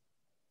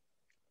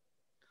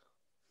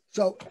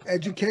 So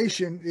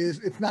education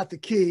is, if not the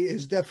key,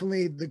 is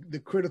definitely the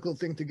critical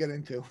thing to get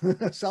into.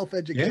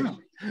 Self-education.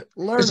 Yeah.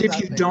 Learn because if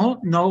you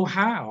don't know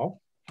how,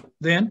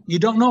 then you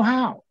don't know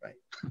how. Right.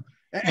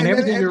 And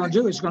everything you're going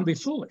to do is going to be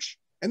foolish.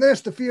 And then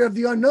it's the fear of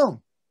the unknown,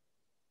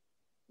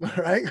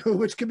 right?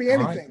 Which could be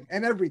anything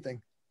and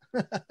everything.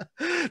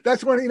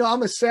 That's when,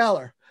 I'm a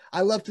sailor.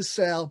 I love to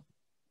sail.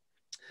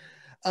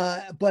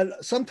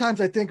 But sometimes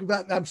I think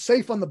about, I'm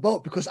safe on the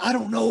boat because I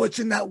don't know what's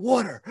in that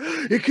water.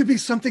 It could be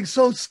something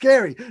so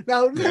scary.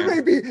 Now,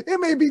 it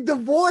may be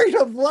devoid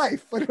of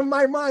life, but in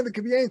my mind, it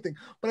could be anything.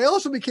 But I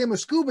also became a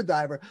scuba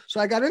diver.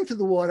 So I got into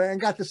the water and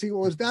got to see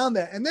what was down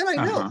there. And then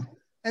I knew.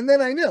 And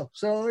then I knew.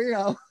 So,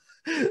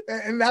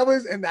 and that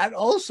was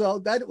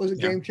a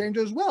game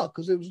changer as well,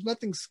 because it was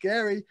nothing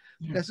scary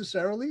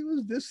necessarily. It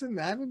was this and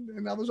that,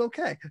 and that was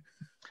okay.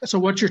 So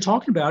what you're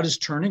talking about is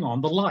turning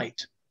on the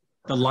light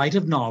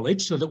of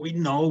knowledge, so that we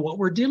know what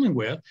we're dealing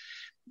with.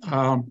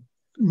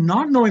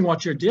 Not knowing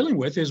what you're dealing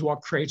with is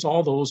what creates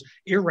all those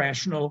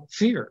irrational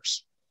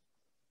fears.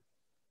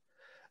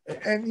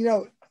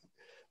 And,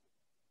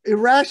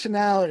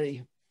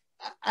 irrationality,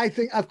 I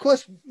think, of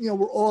course,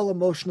 we're all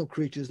emotional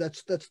creatures.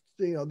 That's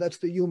the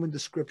human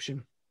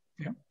description.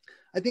 Yeah.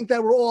 I think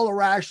that we're all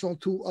irrational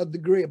to a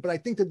degree, but I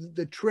think that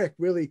the trick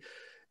really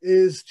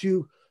is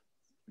to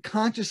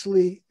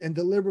consciously and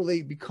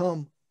deliberately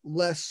become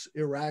less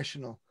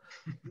irrational,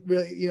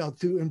 really,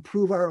 to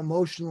improve our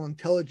emotional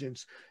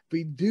intelligence. If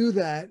we do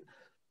that,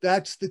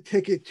 that's the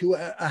ticket to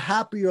a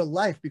happier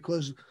life,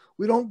 because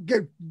we don't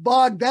get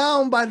bogged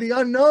down by the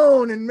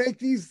unknown and make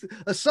these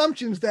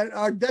assumptions that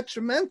are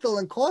detrimental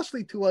and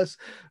costly to us.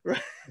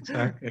 Right?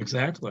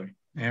 Exactly.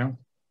 Yeah.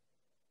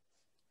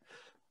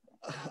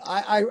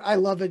 I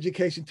love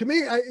education. To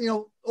me,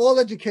 all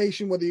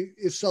education, whether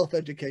is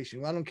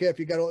self-education. I don't care if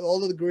you got all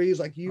the degrees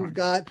like you've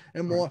got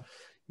and more.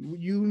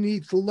 You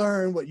need to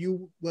learn what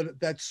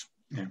that's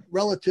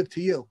relative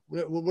to you.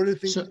 What are the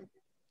things?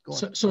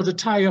 So to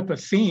tie up a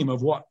theme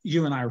of what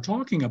you and I are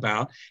talking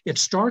about, it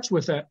starts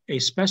with a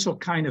special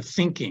kind of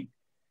thinking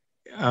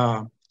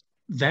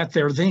that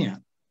they're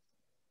then.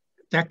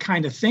 That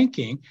kind of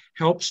thinking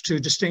helps to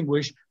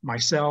distinguish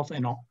myself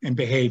and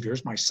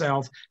behaviors,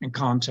 myself and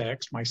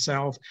context,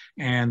 myself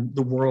and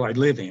the world I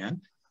live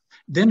in.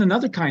 Then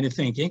another kind of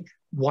thinking,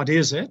 what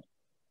is it?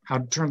 How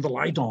to turn the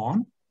light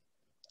on?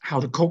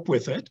 How to cope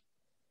with it?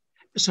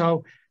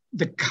 So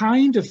the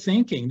kind of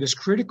thinking, this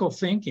critical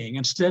thinking,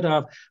 instead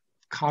of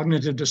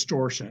cognitive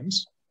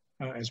distortions,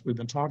 as we've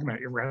been talking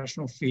about,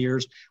 irrational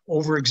fears,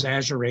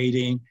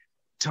 over-exaggerating,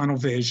 tunnel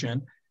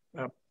vision,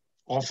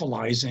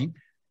 awfulizing.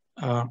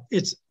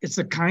 It's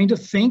the kind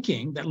of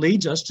thinking that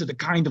leads us to the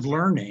kind of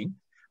learning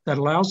that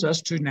allows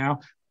us to now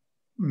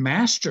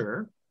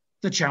master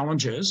the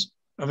challenges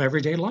of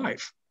everyday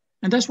life.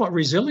 And that's what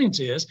resilience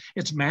is.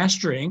 It's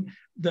mastering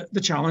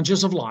the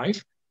challenges of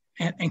life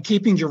and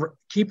keeping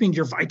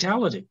your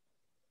vitality,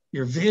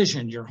 your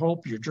vision, your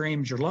hope, your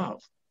dreams, your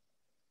love.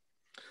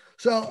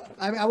 So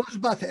I was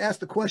about to ask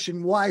the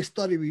question, why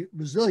study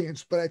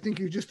resilience, but I think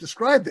you just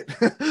described it.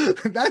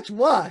 That's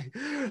why.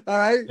 All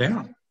right.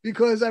 Yeah.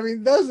 Because that's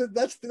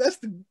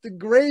the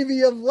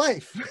gravy of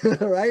life,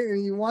 right?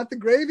 And you want the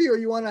gravy, or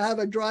you want to have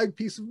a dry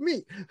piece of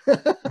meat.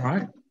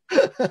 Right.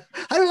 How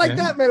do you like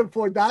that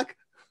metaphor, Doc?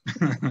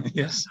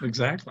 Yes,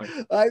 exactly.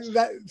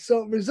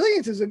 So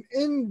resilience is an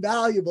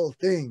invaluable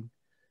thing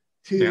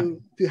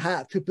to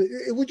have.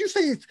 Would you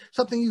say it's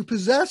something you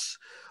possess,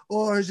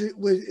 or is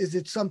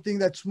it something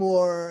that's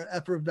more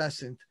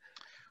effervescent?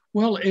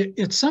 Well,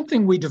 it's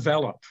something we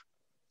develop.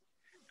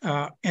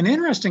 An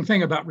interesting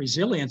thing about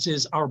resilience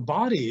is our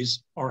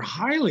bodies are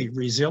highly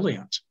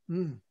resilient.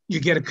 Mm. You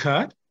get a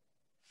cut,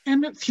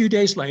 and a few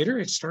days later,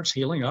 it starts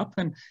healing up,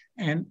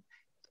 and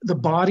the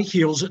body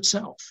heals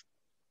itself.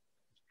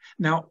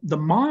 Now, the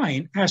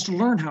mind has to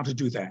learn how to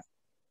do that.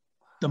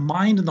 The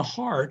mind and the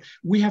heart,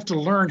 we have to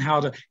learn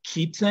how to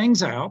keep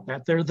things out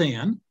that they're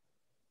then,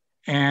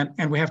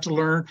 and we have to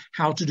learn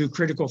how to do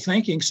critical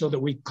thinking so that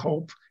we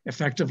cope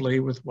effectively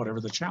with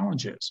whatever the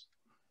challenge is.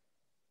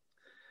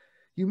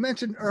 You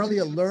mentioned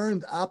earlier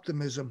learned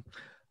optimism.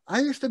 I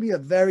used to be a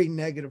very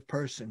negative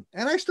person,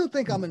 and I still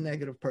think I'm a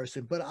negative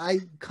person, but I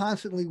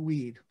constantly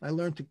weed. I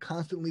learned to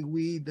constantly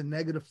weed the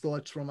negative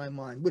thoughts from my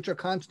mind, which are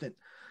constant.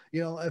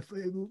 If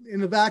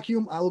in a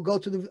vacuum, I'll go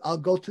to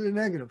the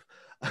negative,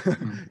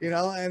 and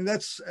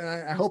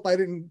I hope I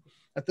didn't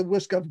at the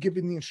risk of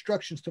giving the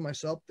instructions to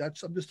myself. I'm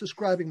just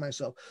describing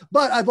myself.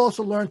 But I've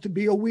also learned to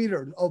be a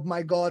weeder of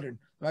my garden,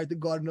 right? The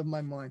garden of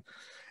my mind.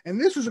 And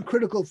this was a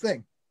critical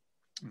thing.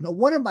 Now,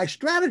 one of my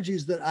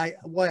strategies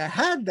why I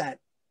had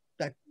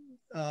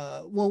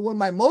one of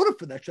my motive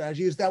for that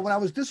strategy is that when I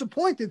was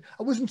disappointed,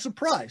 I wasn't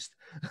surprised,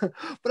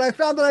 but I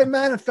found that I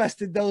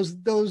manifested those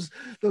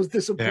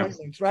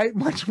disappointments, right?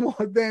 Much more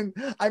than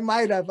I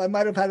might have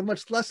had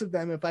much less of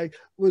them if I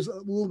was a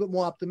little bit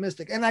more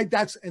optimistic. And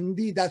that's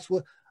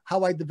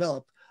how I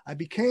developed. I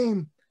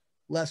became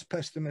less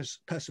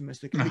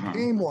pessimistic. I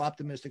became more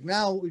optimistic.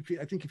 Now,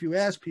 I think if you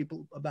ask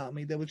people about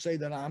me, they would say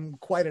that I'm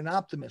quite an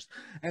optimist.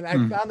 And I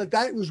found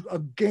that was a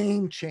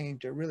game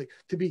changer, really,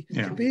 to be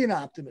an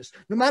optimist.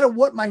 No matter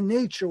what my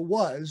nature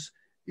was,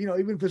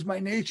 even if it's my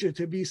nature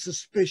to be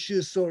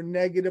suspicious or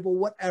negative or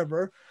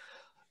whatever,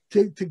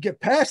 to get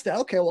past that,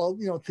 okay, well,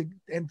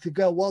 to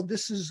go, well,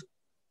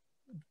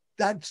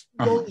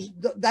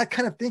 that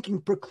kind of thinking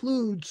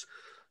precludes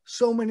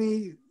so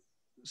many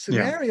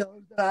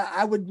scenarios that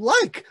I would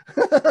like,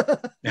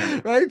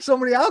 right? So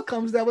many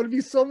outcomes that would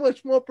be so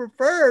much more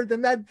preferred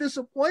than that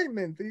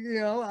disappointment.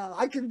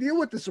 I can deal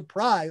with the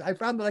surprise. I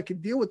found that I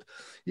could deal with,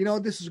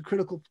 this is a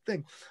critical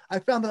thing. I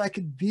found that I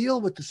could deal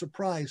with the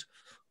surprise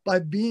by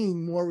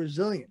being more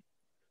resilient,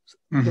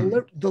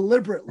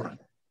 deliberately.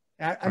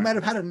 Right. I might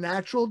have had a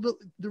natural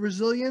the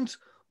resilience,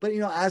 but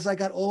as I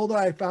got older,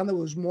 I found it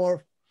was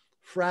more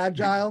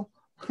fragile.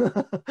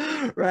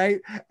 Right.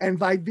 And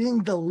by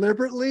being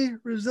deliberately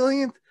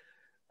resilient,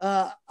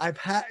 I've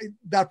had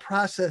that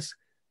process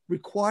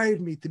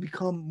required me to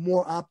become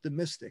more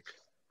optimistic.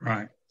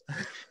 Right.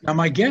 Now,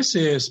 my guess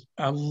is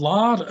a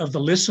lot of the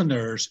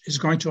listeners is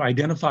going to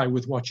identify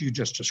with what you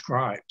just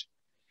described.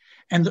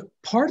 And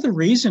part of the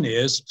reason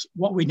is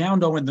what we now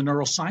know in the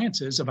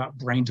neurosciences about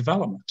brain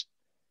development.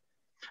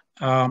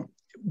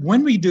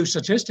 When we do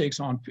statistics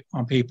on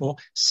people,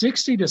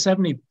 60 to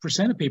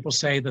 70% of people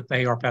say that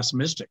they are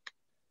pessimistic.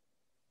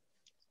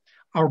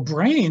 Our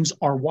brains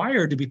are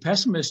wired to be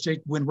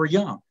pessimistic when we're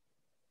young.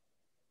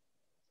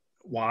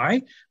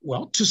 Why?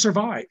 Well, to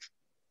survive,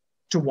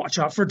 to watch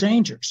out for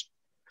dangers.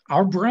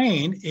 Our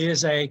brain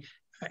is an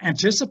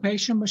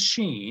anticipation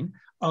machine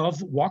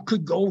of what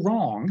could go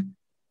wrong.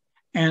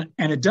 And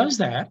it does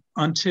that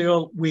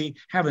until we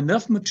have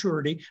enough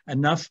maturity,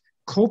 enough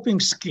coping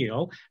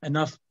skill,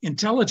 enough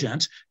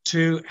intelligence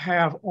to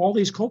have all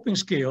these coping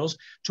skills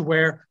to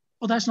where,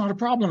 well, that's not a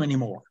problem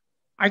anymore.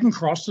 I can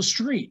cross the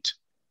street.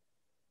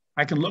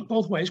 I can look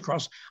both ways,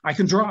 I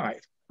can drive,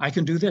 I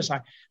can do this.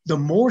 The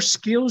more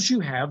skills you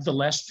have, the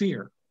less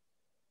fear.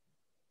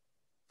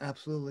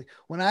 Absolutely.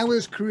 When I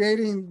was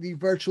creating the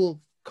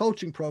virtual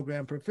coaching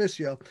program,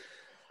 Proficio,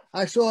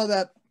 I saw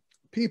that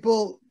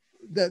people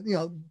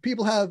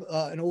have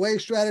an away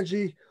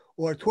strategy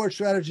or a towards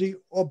strategy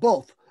or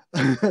both,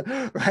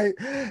 right?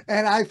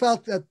 And I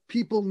felt that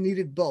people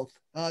needed both,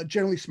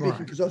 generally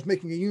speaking, because I was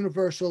making a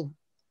universal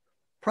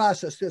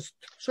process that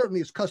certainly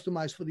is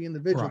customized for the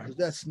individual, because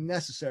that's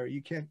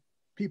necessary.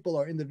 People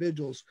are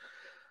individuals,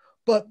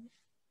 but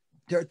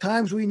there are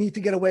times we need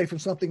to get away from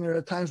something. There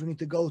are times we need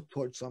to go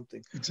towards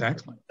something.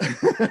 Exactly.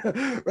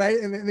 Right.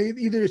 And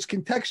either it's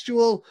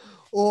contextual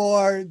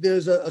or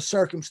there's a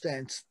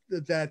circumstance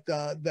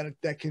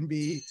that can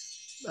be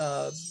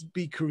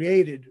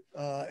created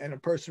and a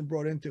person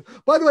brought into.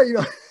 By the way,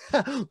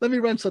 let me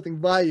run something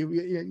by you.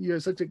 You're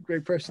such a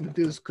great person to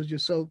do this because you're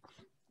so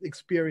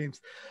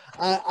experienced.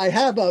 I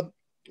have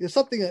there's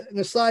an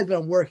aside that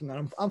I'm working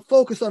on. I'm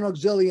focused on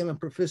Auxilium and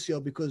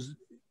Proficio because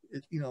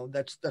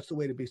that's the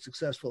way to be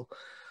successful.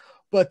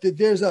 But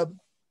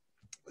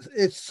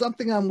it's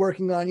something I'm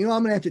working on.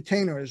 I'm an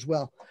entertainer as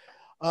well.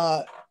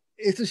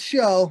 It's a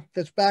show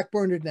that's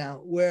backburnered now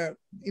where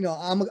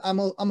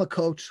I'm a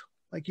coach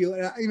like you.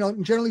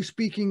 Generally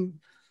speaking,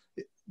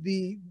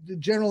 the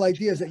general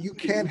idea is that you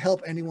can't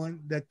help anyone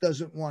that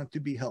doesn't want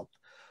to be helped.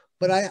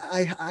 But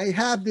I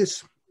have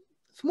this.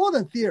 It's more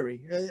than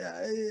theory.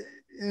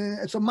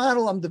 It's a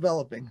model I'm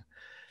developing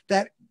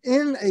that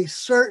in a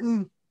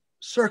certain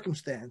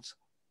circumstance,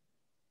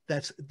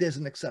 there's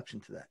an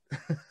exception to that.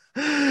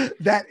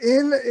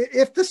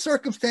 If the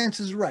circumstance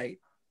is right,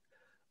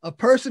 a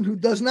person who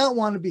does not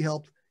want to be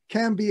helped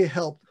can be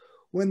helped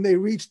when they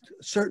reach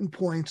certain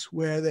points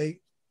where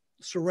they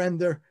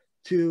surrender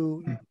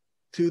to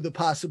the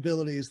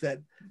possibilities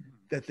that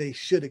they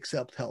should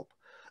accept help.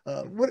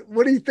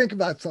 What do you think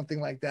about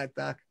something like that,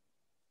 Doc?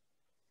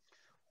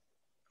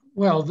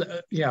 Well,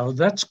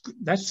 that's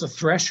the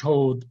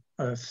threshold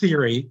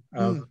theory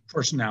of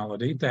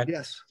personality.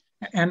 Yes,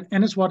 and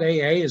it's what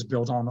AA is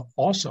built on.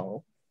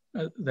 Also,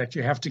 that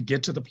you have to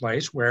get to the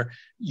place where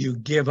you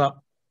give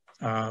up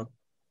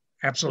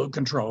absolute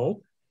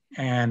control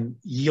and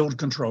yield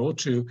control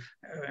to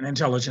an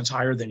intelligence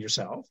higher than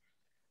yourself.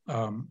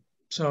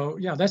 So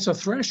that's a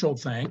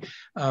threshold thing.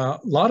 A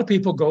lot of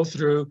people go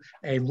through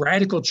a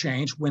radical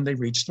change when they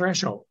reach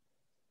threshold,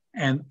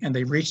 and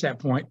they reach that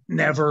point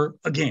never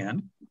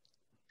again.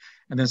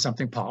 And then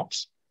something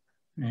pops.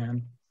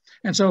 And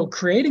so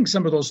creating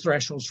some of those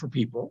thresholds for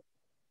people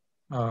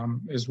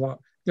is what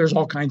there's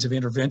all kinds of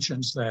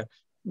interventions that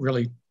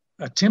really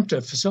attempt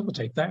to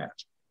facilitate that.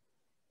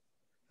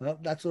 Well,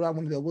 that's what I'm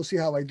going to do. We'll see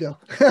how I do.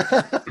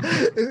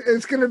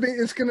 It's going to be,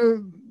 it's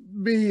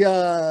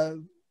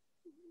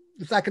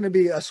not going to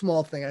be a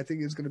small thing. I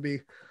think it's going to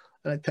be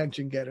an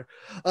attention getter.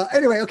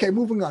 Anyway, okay,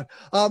 moving on.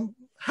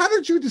 How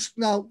did you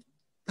discover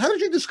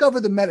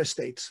the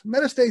metastates?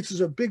 Metastates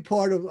is a big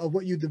part of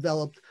what you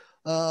developed.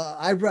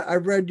 I've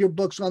read your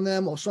books on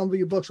them, or some of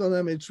your books on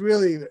them. It's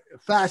really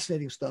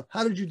fascinating stuff.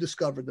 How did you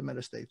discover the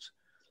metastates?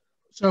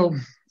 So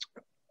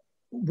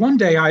one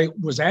day I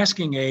was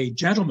asking a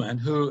gentleman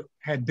who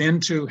had been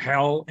to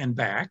hell and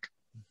back,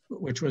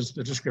 which was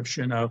the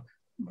description of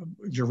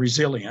your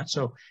resilience.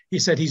 So he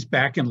said he's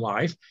back in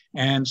life.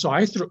 And so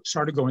I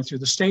started going through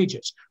the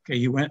stages. Okay,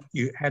 you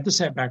had the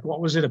setback.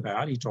 What was it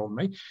about? He told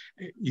me.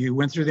 You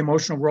went through the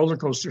emotional roller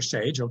coaster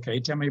stage. Okay,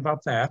 tell me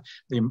about that.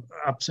 The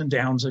ups and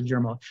downs of your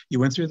emotion. You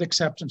went through the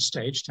acceptance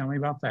stage. Tell me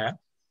about that.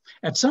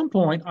 At some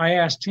point, I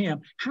asked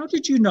him, how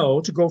did you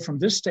know to go from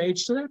this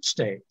stage to that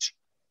stage?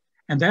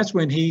 And that's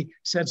when he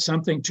said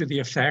something to the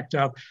effect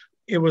of,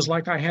 it was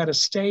like I had a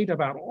state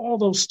about all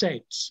those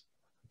states.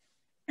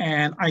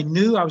 And I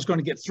knew I was going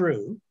to get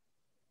through.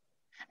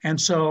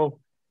 And so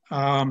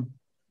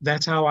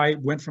that's how I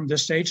went from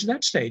this stage to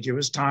that stage. It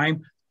was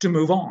time to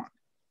move on.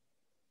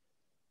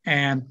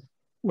 And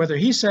whether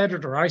he said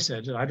it or I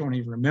said it, I don't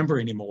even remember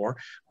anymore.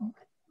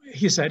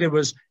 He said it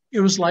was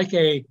like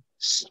a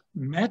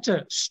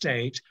meta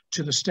state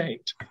to the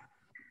state.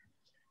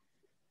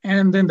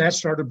 And then that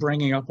started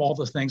bringing up all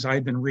the things I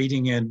had been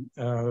reading in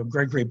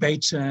Gregory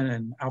Bateson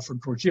and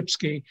Alfred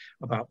Korzybski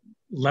about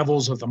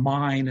levels of the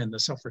mind and the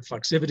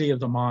self-reflexivity of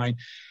the mind.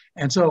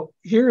 And so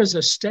here is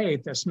a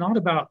state that's not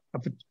a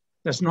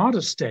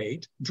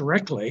state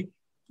directly,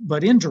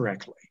 but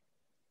indirectly.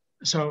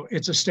 So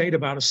it's a state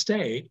about a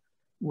state,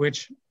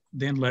 which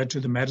then led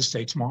to the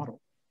metastates model.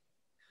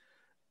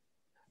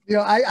 You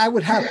know, I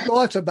would have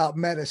thoughts about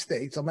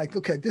metastates. I'm like,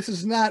 okay, this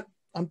is not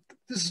the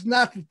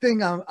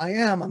thing I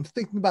am. I'm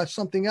thinking about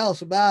something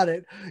else about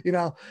it, you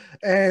know,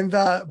 and,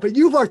 but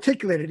you've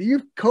articulated it,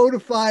 you've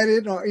codified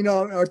it, or, you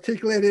know,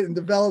 articulated and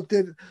developed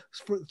it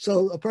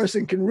so a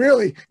person can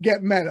really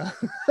get meta.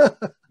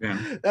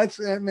 Yeah. That's,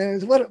 man,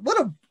 what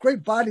a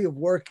great body of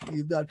work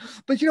you've done.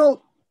 But, you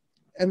know,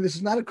 and this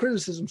is not a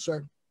criticism,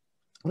 sir.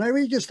 When I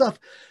read your stuff,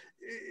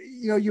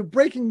 you know, you're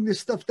breaking this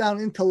stuff down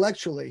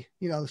intellectually,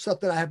 you know, the stuff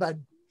that I have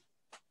had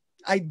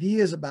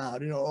ideas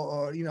about, you know,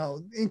 or you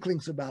know,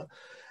 inklings about,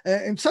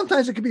 and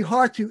sometimes it can be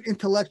hard to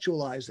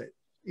intellectualize it,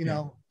 you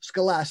know,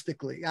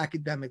 scholastically,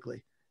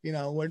 academically, you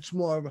know, where it's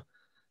more of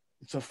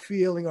it's a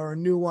feeling or a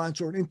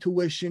nuance or an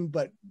intuition,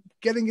 but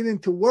getting it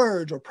into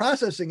words or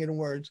processing it in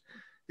words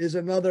is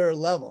another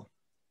level.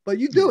 But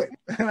you do it,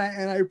 and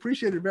I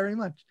appreciate it very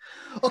much.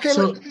 Okay,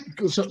 so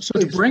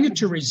to bring it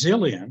to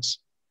resilience,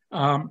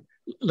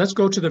 let's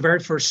go to the very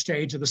first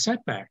stage of the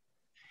setback.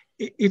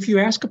 If you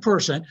ask a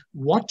person,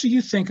 what do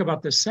you think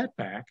about this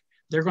setback?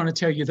 They're going to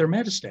tell you their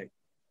metastate.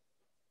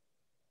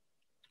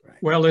 Right.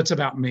 Well, it's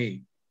about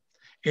me.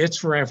 It's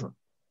forever.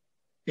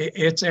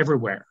 It's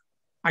everywhere.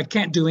 I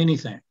can't do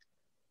anything.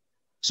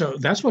 So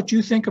that's what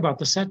you think about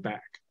the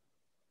setback.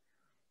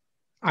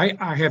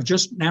 I have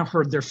just now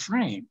heard their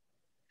frame.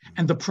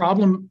 And the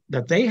problem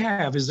that they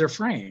have is their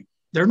frame.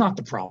 They're not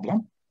the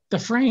problem. The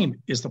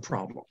frame is the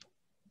problem.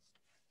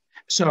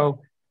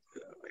 So,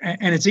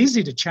 and it's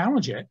easy to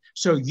challenge it.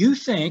 So you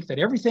think that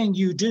everything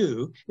you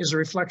do is a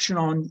reflection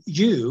on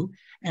you.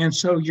 And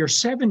so your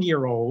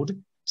 7-year-old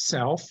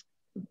self,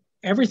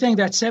 everything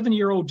that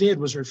 7-year-old did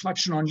was a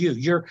reflection on you.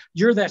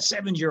 You're that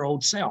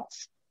 7-year-old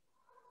self.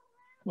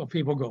 Well,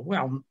 people go,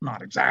 well,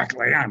 not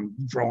exactly. I'm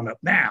grown up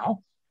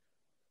now.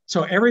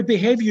 So every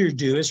behavior you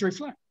do is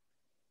reflect.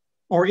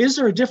 Or is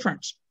there a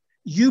difference?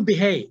 You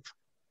behave.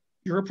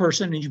 You're a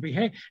person and you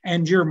behave.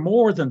 And you're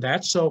more than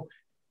that. So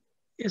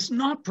it's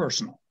not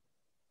personal.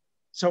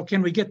 So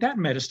can we get that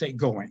metastate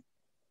going?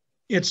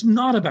 It's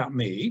not about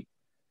me.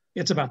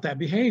 It's about that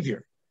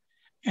behavior.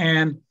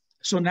 And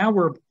so now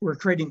we're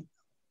creating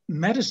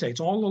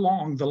metastates all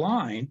along the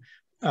line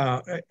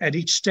at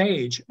each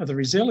stage of the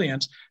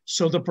resilience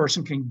so the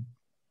person can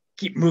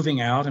keep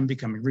moving out and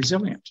becoming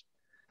resilient.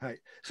 Right.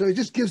 So it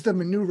just gives them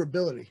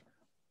maneuverability,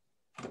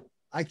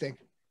 I think,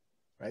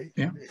 right?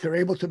 Yeah. If they're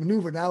able to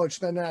maneuver now, it's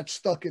not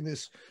stuck in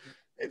this,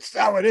 it's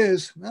how it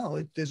is.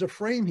 No, there's a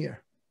frame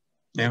here.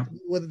 Yeah.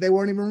 Whether they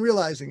weren't even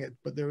realizing it,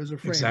 but there was a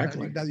frame.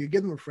 Exactly. Now you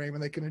give them a frame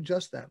and they can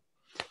adjust that.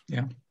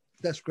 Yeah.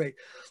 That's great.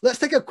 Let's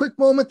take a quick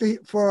moment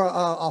for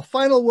a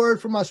final word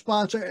from our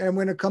sponsor, and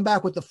we're going to come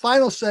back with the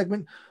final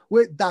segment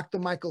with Dr.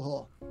 Michael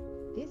Hall.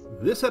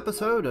 This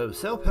episode of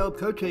Self-Help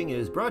Coaching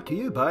is brought to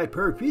you by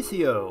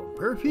Perficio.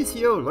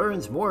 Perficio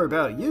learns more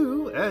about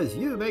you as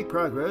you make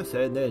progress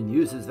and then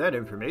uses that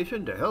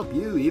information to help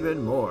you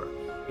even more.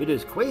 It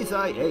is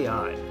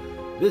quasi-AI.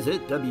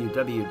 Visit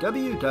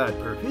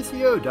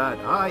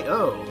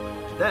www.perficio.io.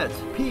 That's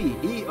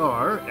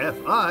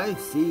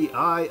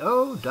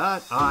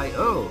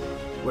Perficio.io.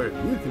 where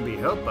you can be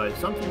helped by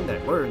something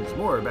that learns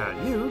more about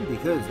you,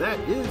 because that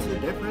is the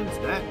difference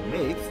that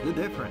makes the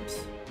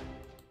difference.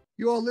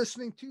 You're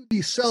listening to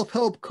the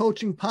Self-Help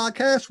Coaching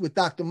Podcast with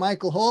Dr.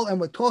 Michael Hall, and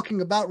we're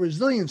talking about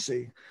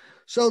resiliency.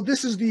 So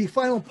this is the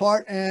final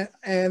part, and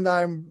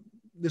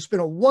it's been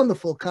a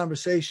wonderful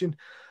conversation.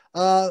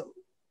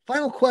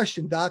 Final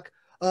question, Doc.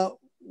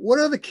 What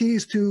are the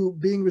keys to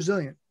being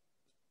resilient?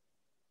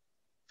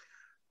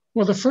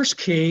 Well, the first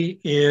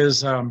key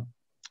is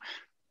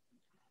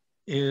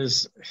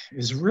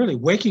really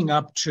waking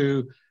up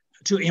to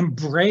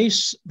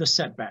embrace the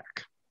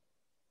setback,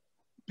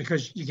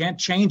 because you can't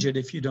change it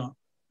if you don't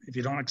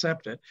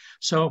accept it.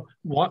 So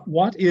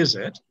what is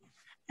it?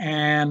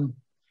 And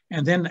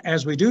then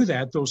as we do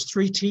that, those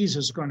 3 T's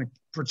is going to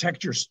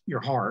protect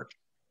your heart.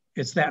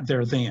 It's that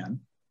there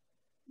then,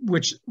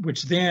 which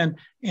then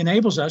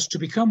enables us to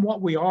become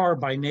what we are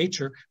by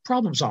nature,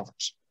 problem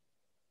solvers.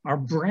 Our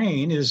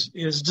brain is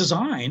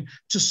designed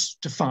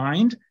to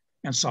find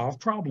and solve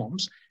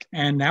problems.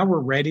 And now we're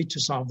ready to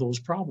solve those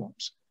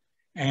problems.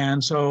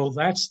 And so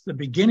that's the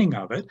beginning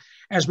of it.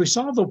 As we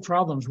solve those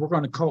problems, we're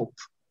going to cope.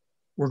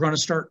 We're going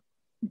to start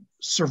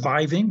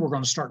surviving. We're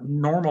going to start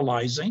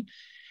normalizing.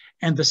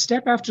 And the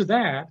step after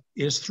that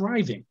is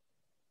thriving.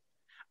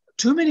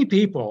 Too many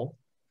people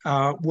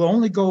will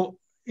only go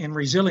in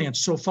resilience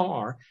so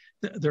far.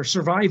 They're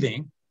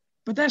surviving,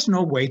 but that's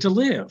no way to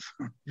live.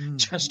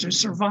 Just to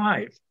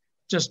survive.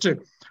 Just to,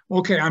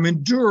 okay, I'm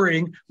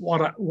enduring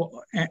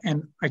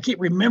and I keep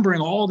remembering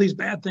all these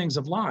bad things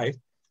of life.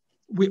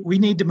 We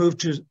need to move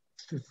to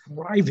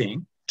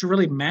thriving, to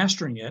really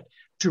mastering it,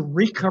 to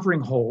recovering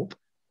hope,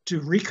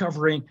 to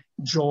recovering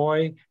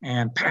joy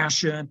and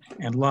passion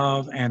and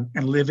love and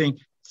living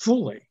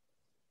fully.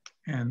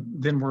 And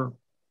then we're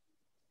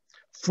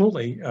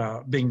fully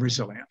being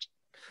resilient.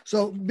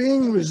 So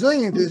being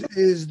resilient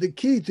is the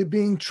key to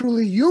being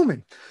truly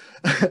human,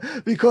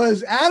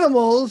 because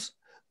animals,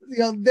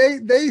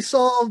 they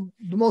solve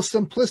the most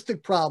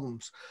simplistic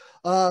problems,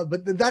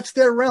 but that's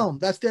their realm,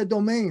 that's their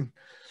domain.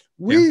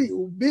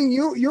 Being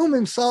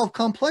human, solve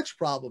complex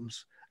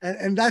problems,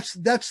 and that's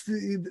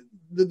the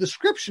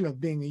description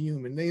of being a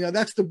human.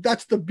 That's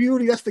the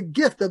beauty, that's the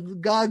gift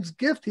of God's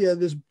gift here.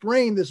 This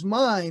brain, this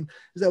mind,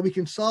 is that we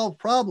can solve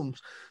problems,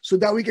 so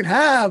that we can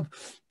have,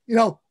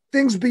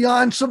 things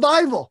beyond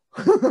survival.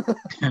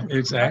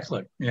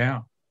 Exactly.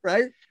 Yeah.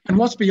 Right. And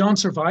what's beyond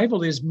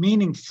survival is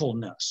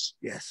meaningfulness.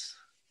 Yes.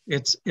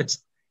 It's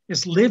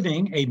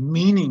living a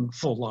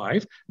meaningful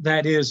life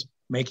that is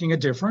making a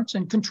difference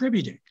and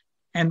contributing.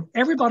 And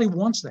everybody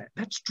wants that.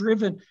 That's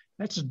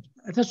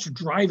a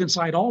drive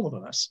inside all of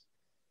us.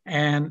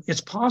 And it's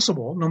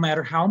possible no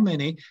matter how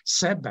many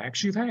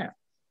setbacks you've had.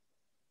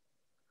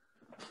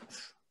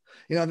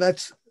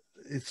 It's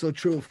so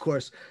true, of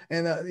course.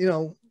 And,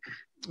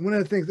 one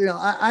of the things,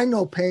 I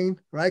know pain,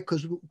 right?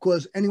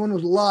 Because anyone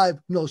who's alive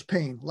knows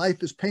pain.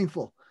 Life is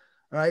painful,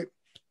 right?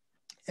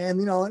 And,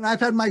 and I've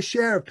had my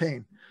share of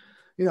pain,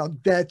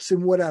 debts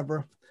and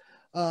whatever.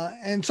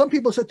 And some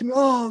people said to me,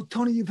 "Oh,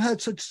 Tony, you've had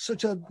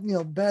such a,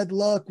 bad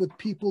luck with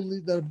people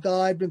that have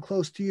died, been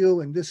close to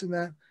you, and this and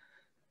that."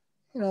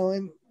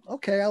 And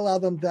okay, I allow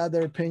them to have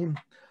their opinion.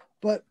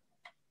 But,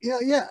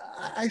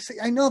 I say,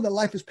 I know that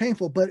life is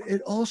painful, but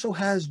it also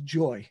has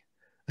joy.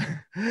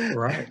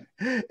 Right.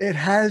 It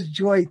has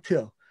joy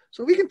too.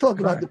 So we can talk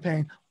about the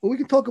pain, but we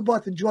can talk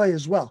about the joy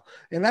as well.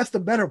 And that's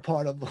the better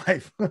part of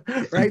life,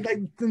 right? Like,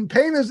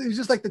 pain is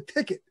just like the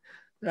ticket,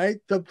 right?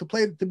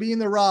 To be in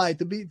the ride,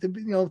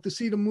 to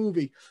see the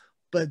movie.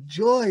 But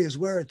joy is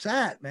where it's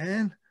at,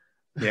 man.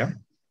 Yeah.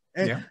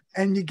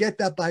 And you get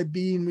that by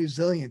being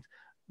resilient,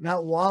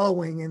 not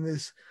wallowing in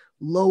this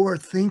lower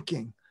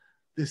thinking,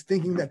 this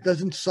thinking that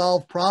doesn't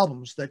solve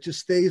problems, that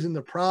just stays in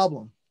the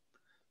problem.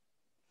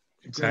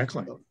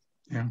 Exactly.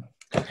 Yeah.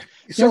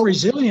 So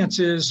resilience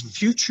is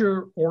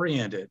future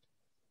oriented.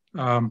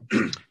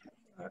 The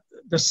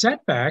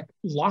setback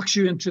locks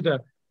you into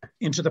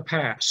the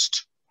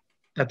past,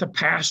 that the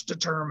past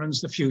determines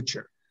the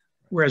future.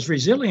 Whereas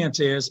resilience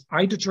is,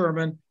 I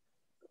determine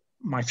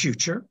my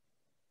future,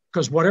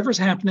 because whatever's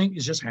happening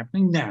is just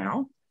happening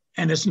now,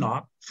 and it's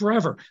not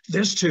forever.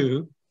 This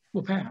too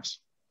will pass.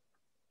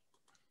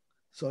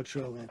 So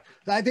true, man.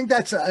 I think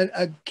that's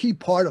a key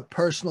part of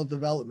personal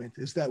development,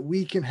 is that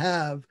we can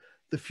have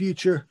the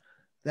future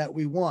that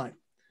we want,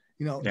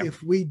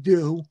 if we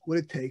do what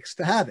it takes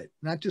to have it,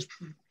 not just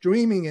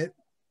dreaming it.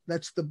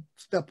 That's the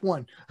step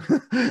one.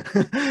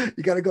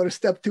 You got to go to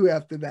step 2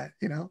 after that,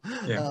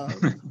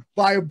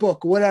 buy a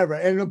book, whatever.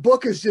 And a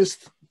book is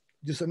just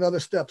another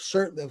step,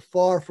 certainly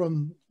far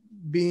from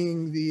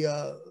being the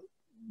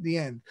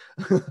end,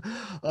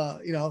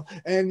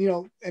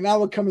 and now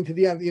we're coming to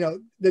the end.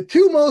 The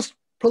 2 most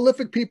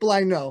prolific people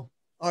I know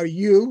are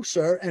you,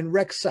 sir, and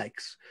Rex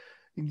Sykes.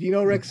 Do you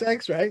know Rex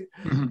Sykes, right?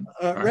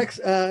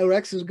 Mm-hmm.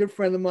 Rex is a good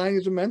friend of mine.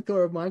 He's a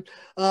mentor of mine.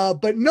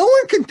 But no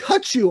one can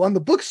touch you on the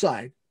book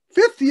side.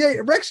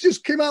 58. Rex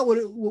just came out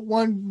with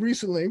one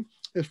recently,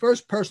 his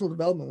first personal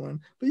development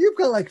one. But you've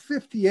got like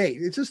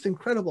 58. It's just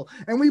incredible.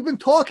 And we've been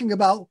talking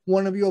about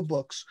one of your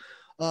books,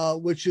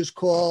 which is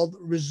called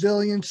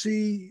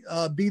Resiliency,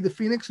 Be the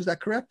Phoenix. Is that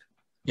correct?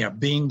 Yeah,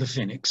 Being the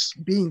Phoenix.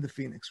 Being the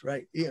Phoenix,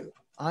 right? Yeah.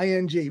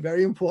 ING,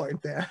 very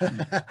important there,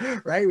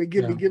 right? We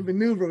give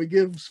maneuver, we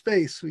give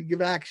space, we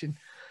give action.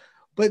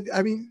 But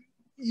I mean,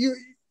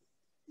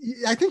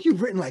 I think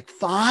you've written like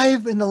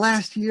 5 in the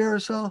last year or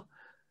so.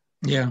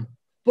 Yeah.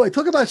 Boy,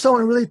 talk about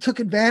someone who really took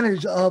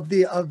advantage of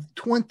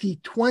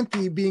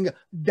 2020 being a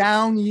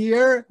down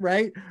year,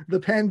 right? The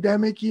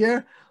pandemic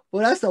year.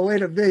 Well, that's the way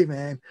to be,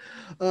 man.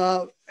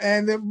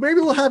 And maybe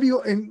we'll have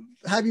you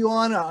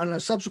on a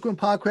subsequent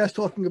podcast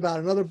talking about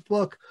another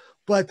book.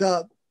 But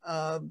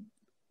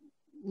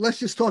let's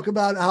just talk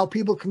about how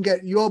people can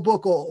get your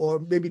book or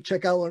maybe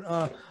check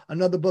out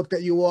another book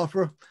that you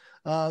offer.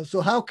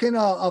 So how can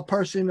a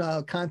person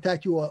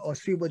contact you or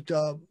see what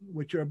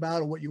you're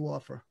about or what you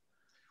offer?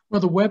 Well,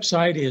 the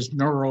website is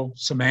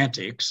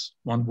Neurosemantics,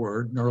 one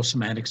word,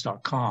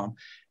 neurosemantics.com.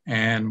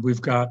 And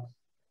we've got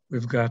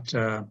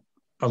a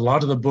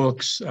lot of the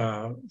books,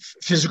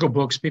 physical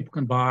books people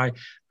can buy.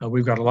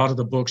 We've got a lot of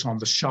the books on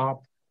the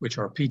shop, which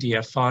are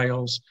PDF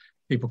files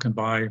people can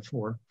buy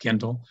for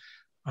Kindle.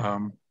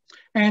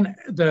 And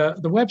the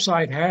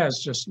website has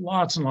just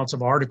lots and lots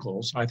of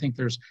articles. I think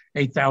there's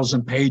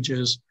 8,000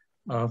 pages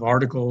of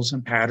articles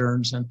and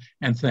patterns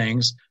and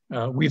things.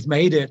 We've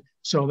made it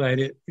so that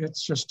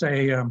it's just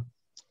a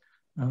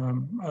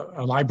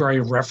library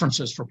of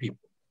references for people.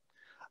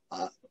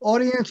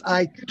 Audience,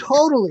 I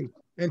totally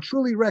and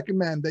truly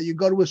recommend that you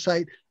go to his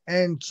site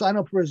and sign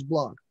up for his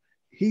blog.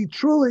 He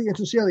truly and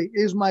sincerely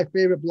is my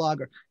favorite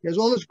blogger. He has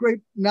all this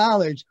great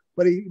knowledge,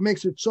 but he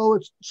makes it so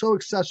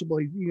accessible.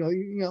 He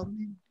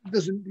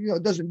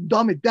doesn't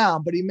dumb it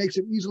down, but he makes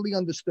it easily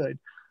understood,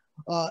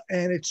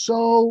 and it's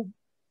so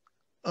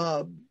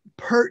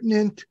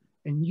pertinent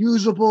and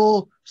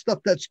usable stuff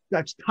that's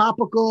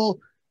topical.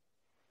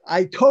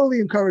 I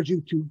totally encourage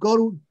you to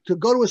go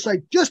to a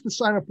site just to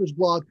sign up for his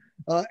blog,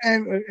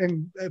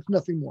 and if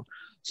nothing more.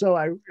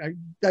 So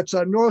that's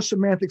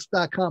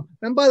neurosemantics.com.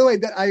 And by the way,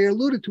 that I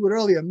alluded to it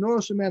earlier.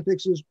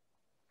 Neurosemantics is,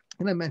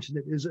 and I mentioned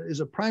it, is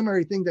a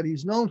primary thing that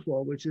he's known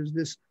for, which is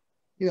this,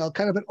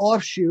 kind of an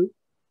offshoot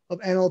of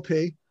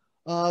NLP.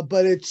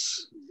 But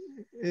it's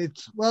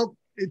well,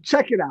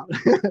 check it out.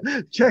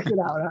 Check it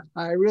out.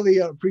 I really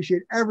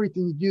appreciate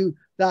everything you do,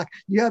 Doc.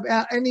 You have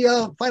any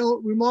final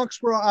remarks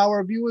for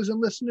our viewers and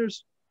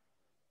listeners?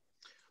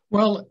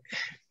 Well,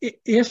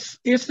 if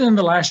in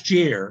the last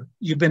year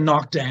you've been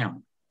knocked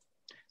down,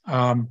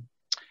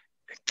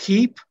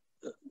 keep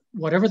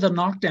whatever the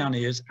knockdown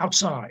is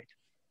outside.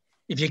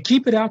 If you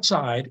keep it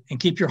outside and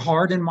keep your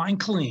heart and mind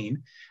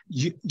clean,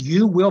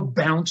 you will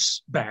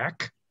bounce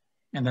back.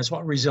 And that's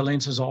what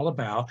resilience is all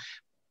about.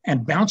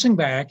 And bouncing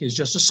back is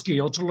just a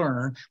skill to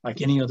learn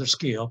like any other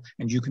skill,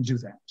 and you can do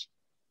that.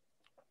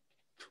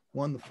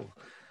 Wonderful.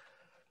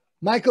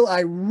 Michael,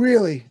 I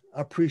really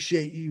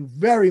appreciate you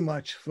very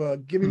much for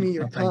giving me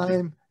your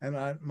time,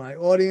 and my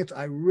audience.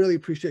 I really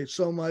appreciate it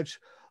so much.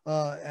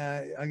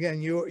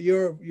 Again,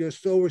 you're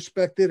so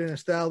respected and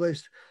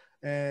established,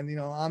 and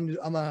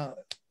I'm a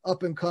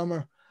up and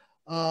comer,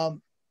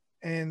 and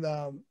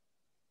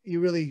you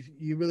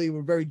really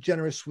were very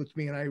generous with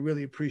me, and I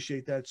really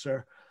appreciate that,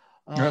 sir.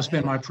 It's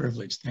been my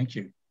privilege. Thank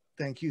you.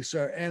 Thank you,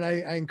 sir. And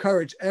I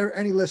encourage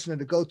any listener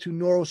to go to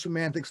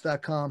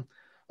neurosemantics.com,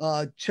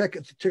 check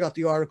out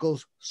the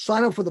articles,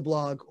 sign up for the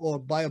blog, or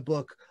buy a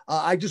book.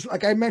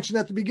 Like I mentioned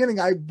at the beginning,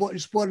 I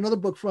just bought another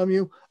book from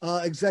you,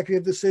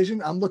 Executive Decision.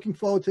 I'm looking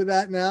forward to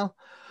that now.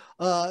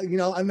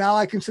 And now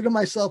I consider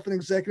myself an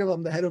executive.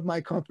 I'm the head of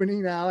my company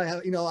now.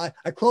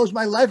 I closed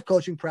my life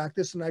coaching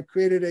practice, and I've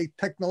created a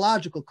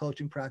technological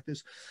coaching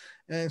practice.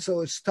 And so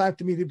it's time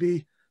for me to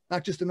be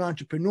not just an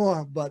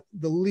entrepreneur, but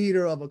the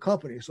leader of a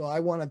company. So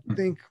I want to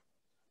think,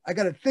 I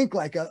got to think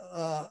like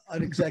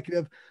an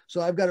executive.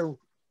 So I've got to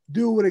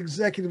do what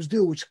executives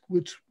do,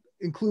 which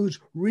includes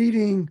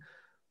reading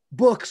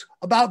books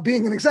about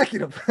being an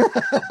executive,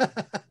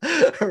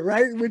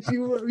 right? Which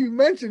you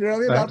mentioned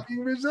earlier about being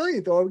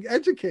resilient or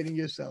educating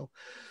yourself.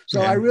 So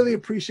I really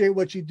appreciate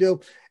what you do.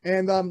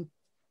 And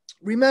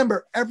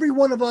remember, every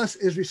one of us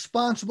is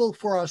responsible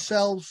for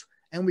ourselves,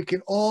 and we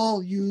can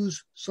all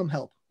use some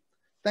help.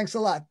 Thanks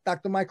a lot,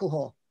 Dr. Michael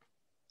Hall.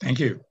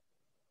 Thank you.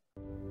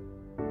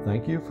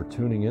 Thank you for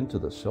tuning in to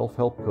the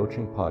Self-Help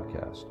Coaching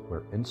Podcast,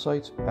 where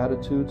insights,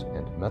 attitudes,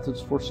 and methods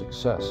for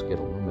success get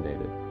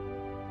illuminated.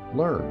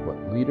 Learn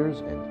what leaders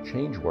and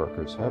change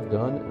workers have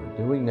done and are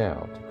doing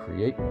now to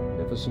create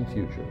magnificent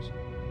futures.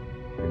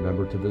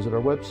 Remember to visit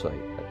our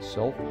website at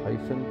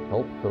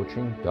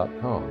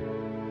self-helpcoaching.com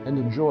and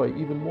enjoy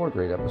even more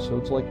great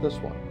episodes like this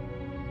one.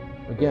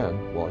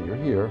 Again, while you're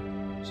here,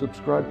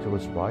 subscribe to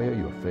us via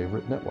your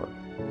favorite network.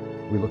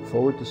 We look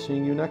forward to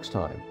seeing you next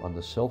time on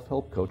the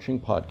Self-Help Coaching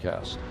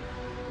Podcast.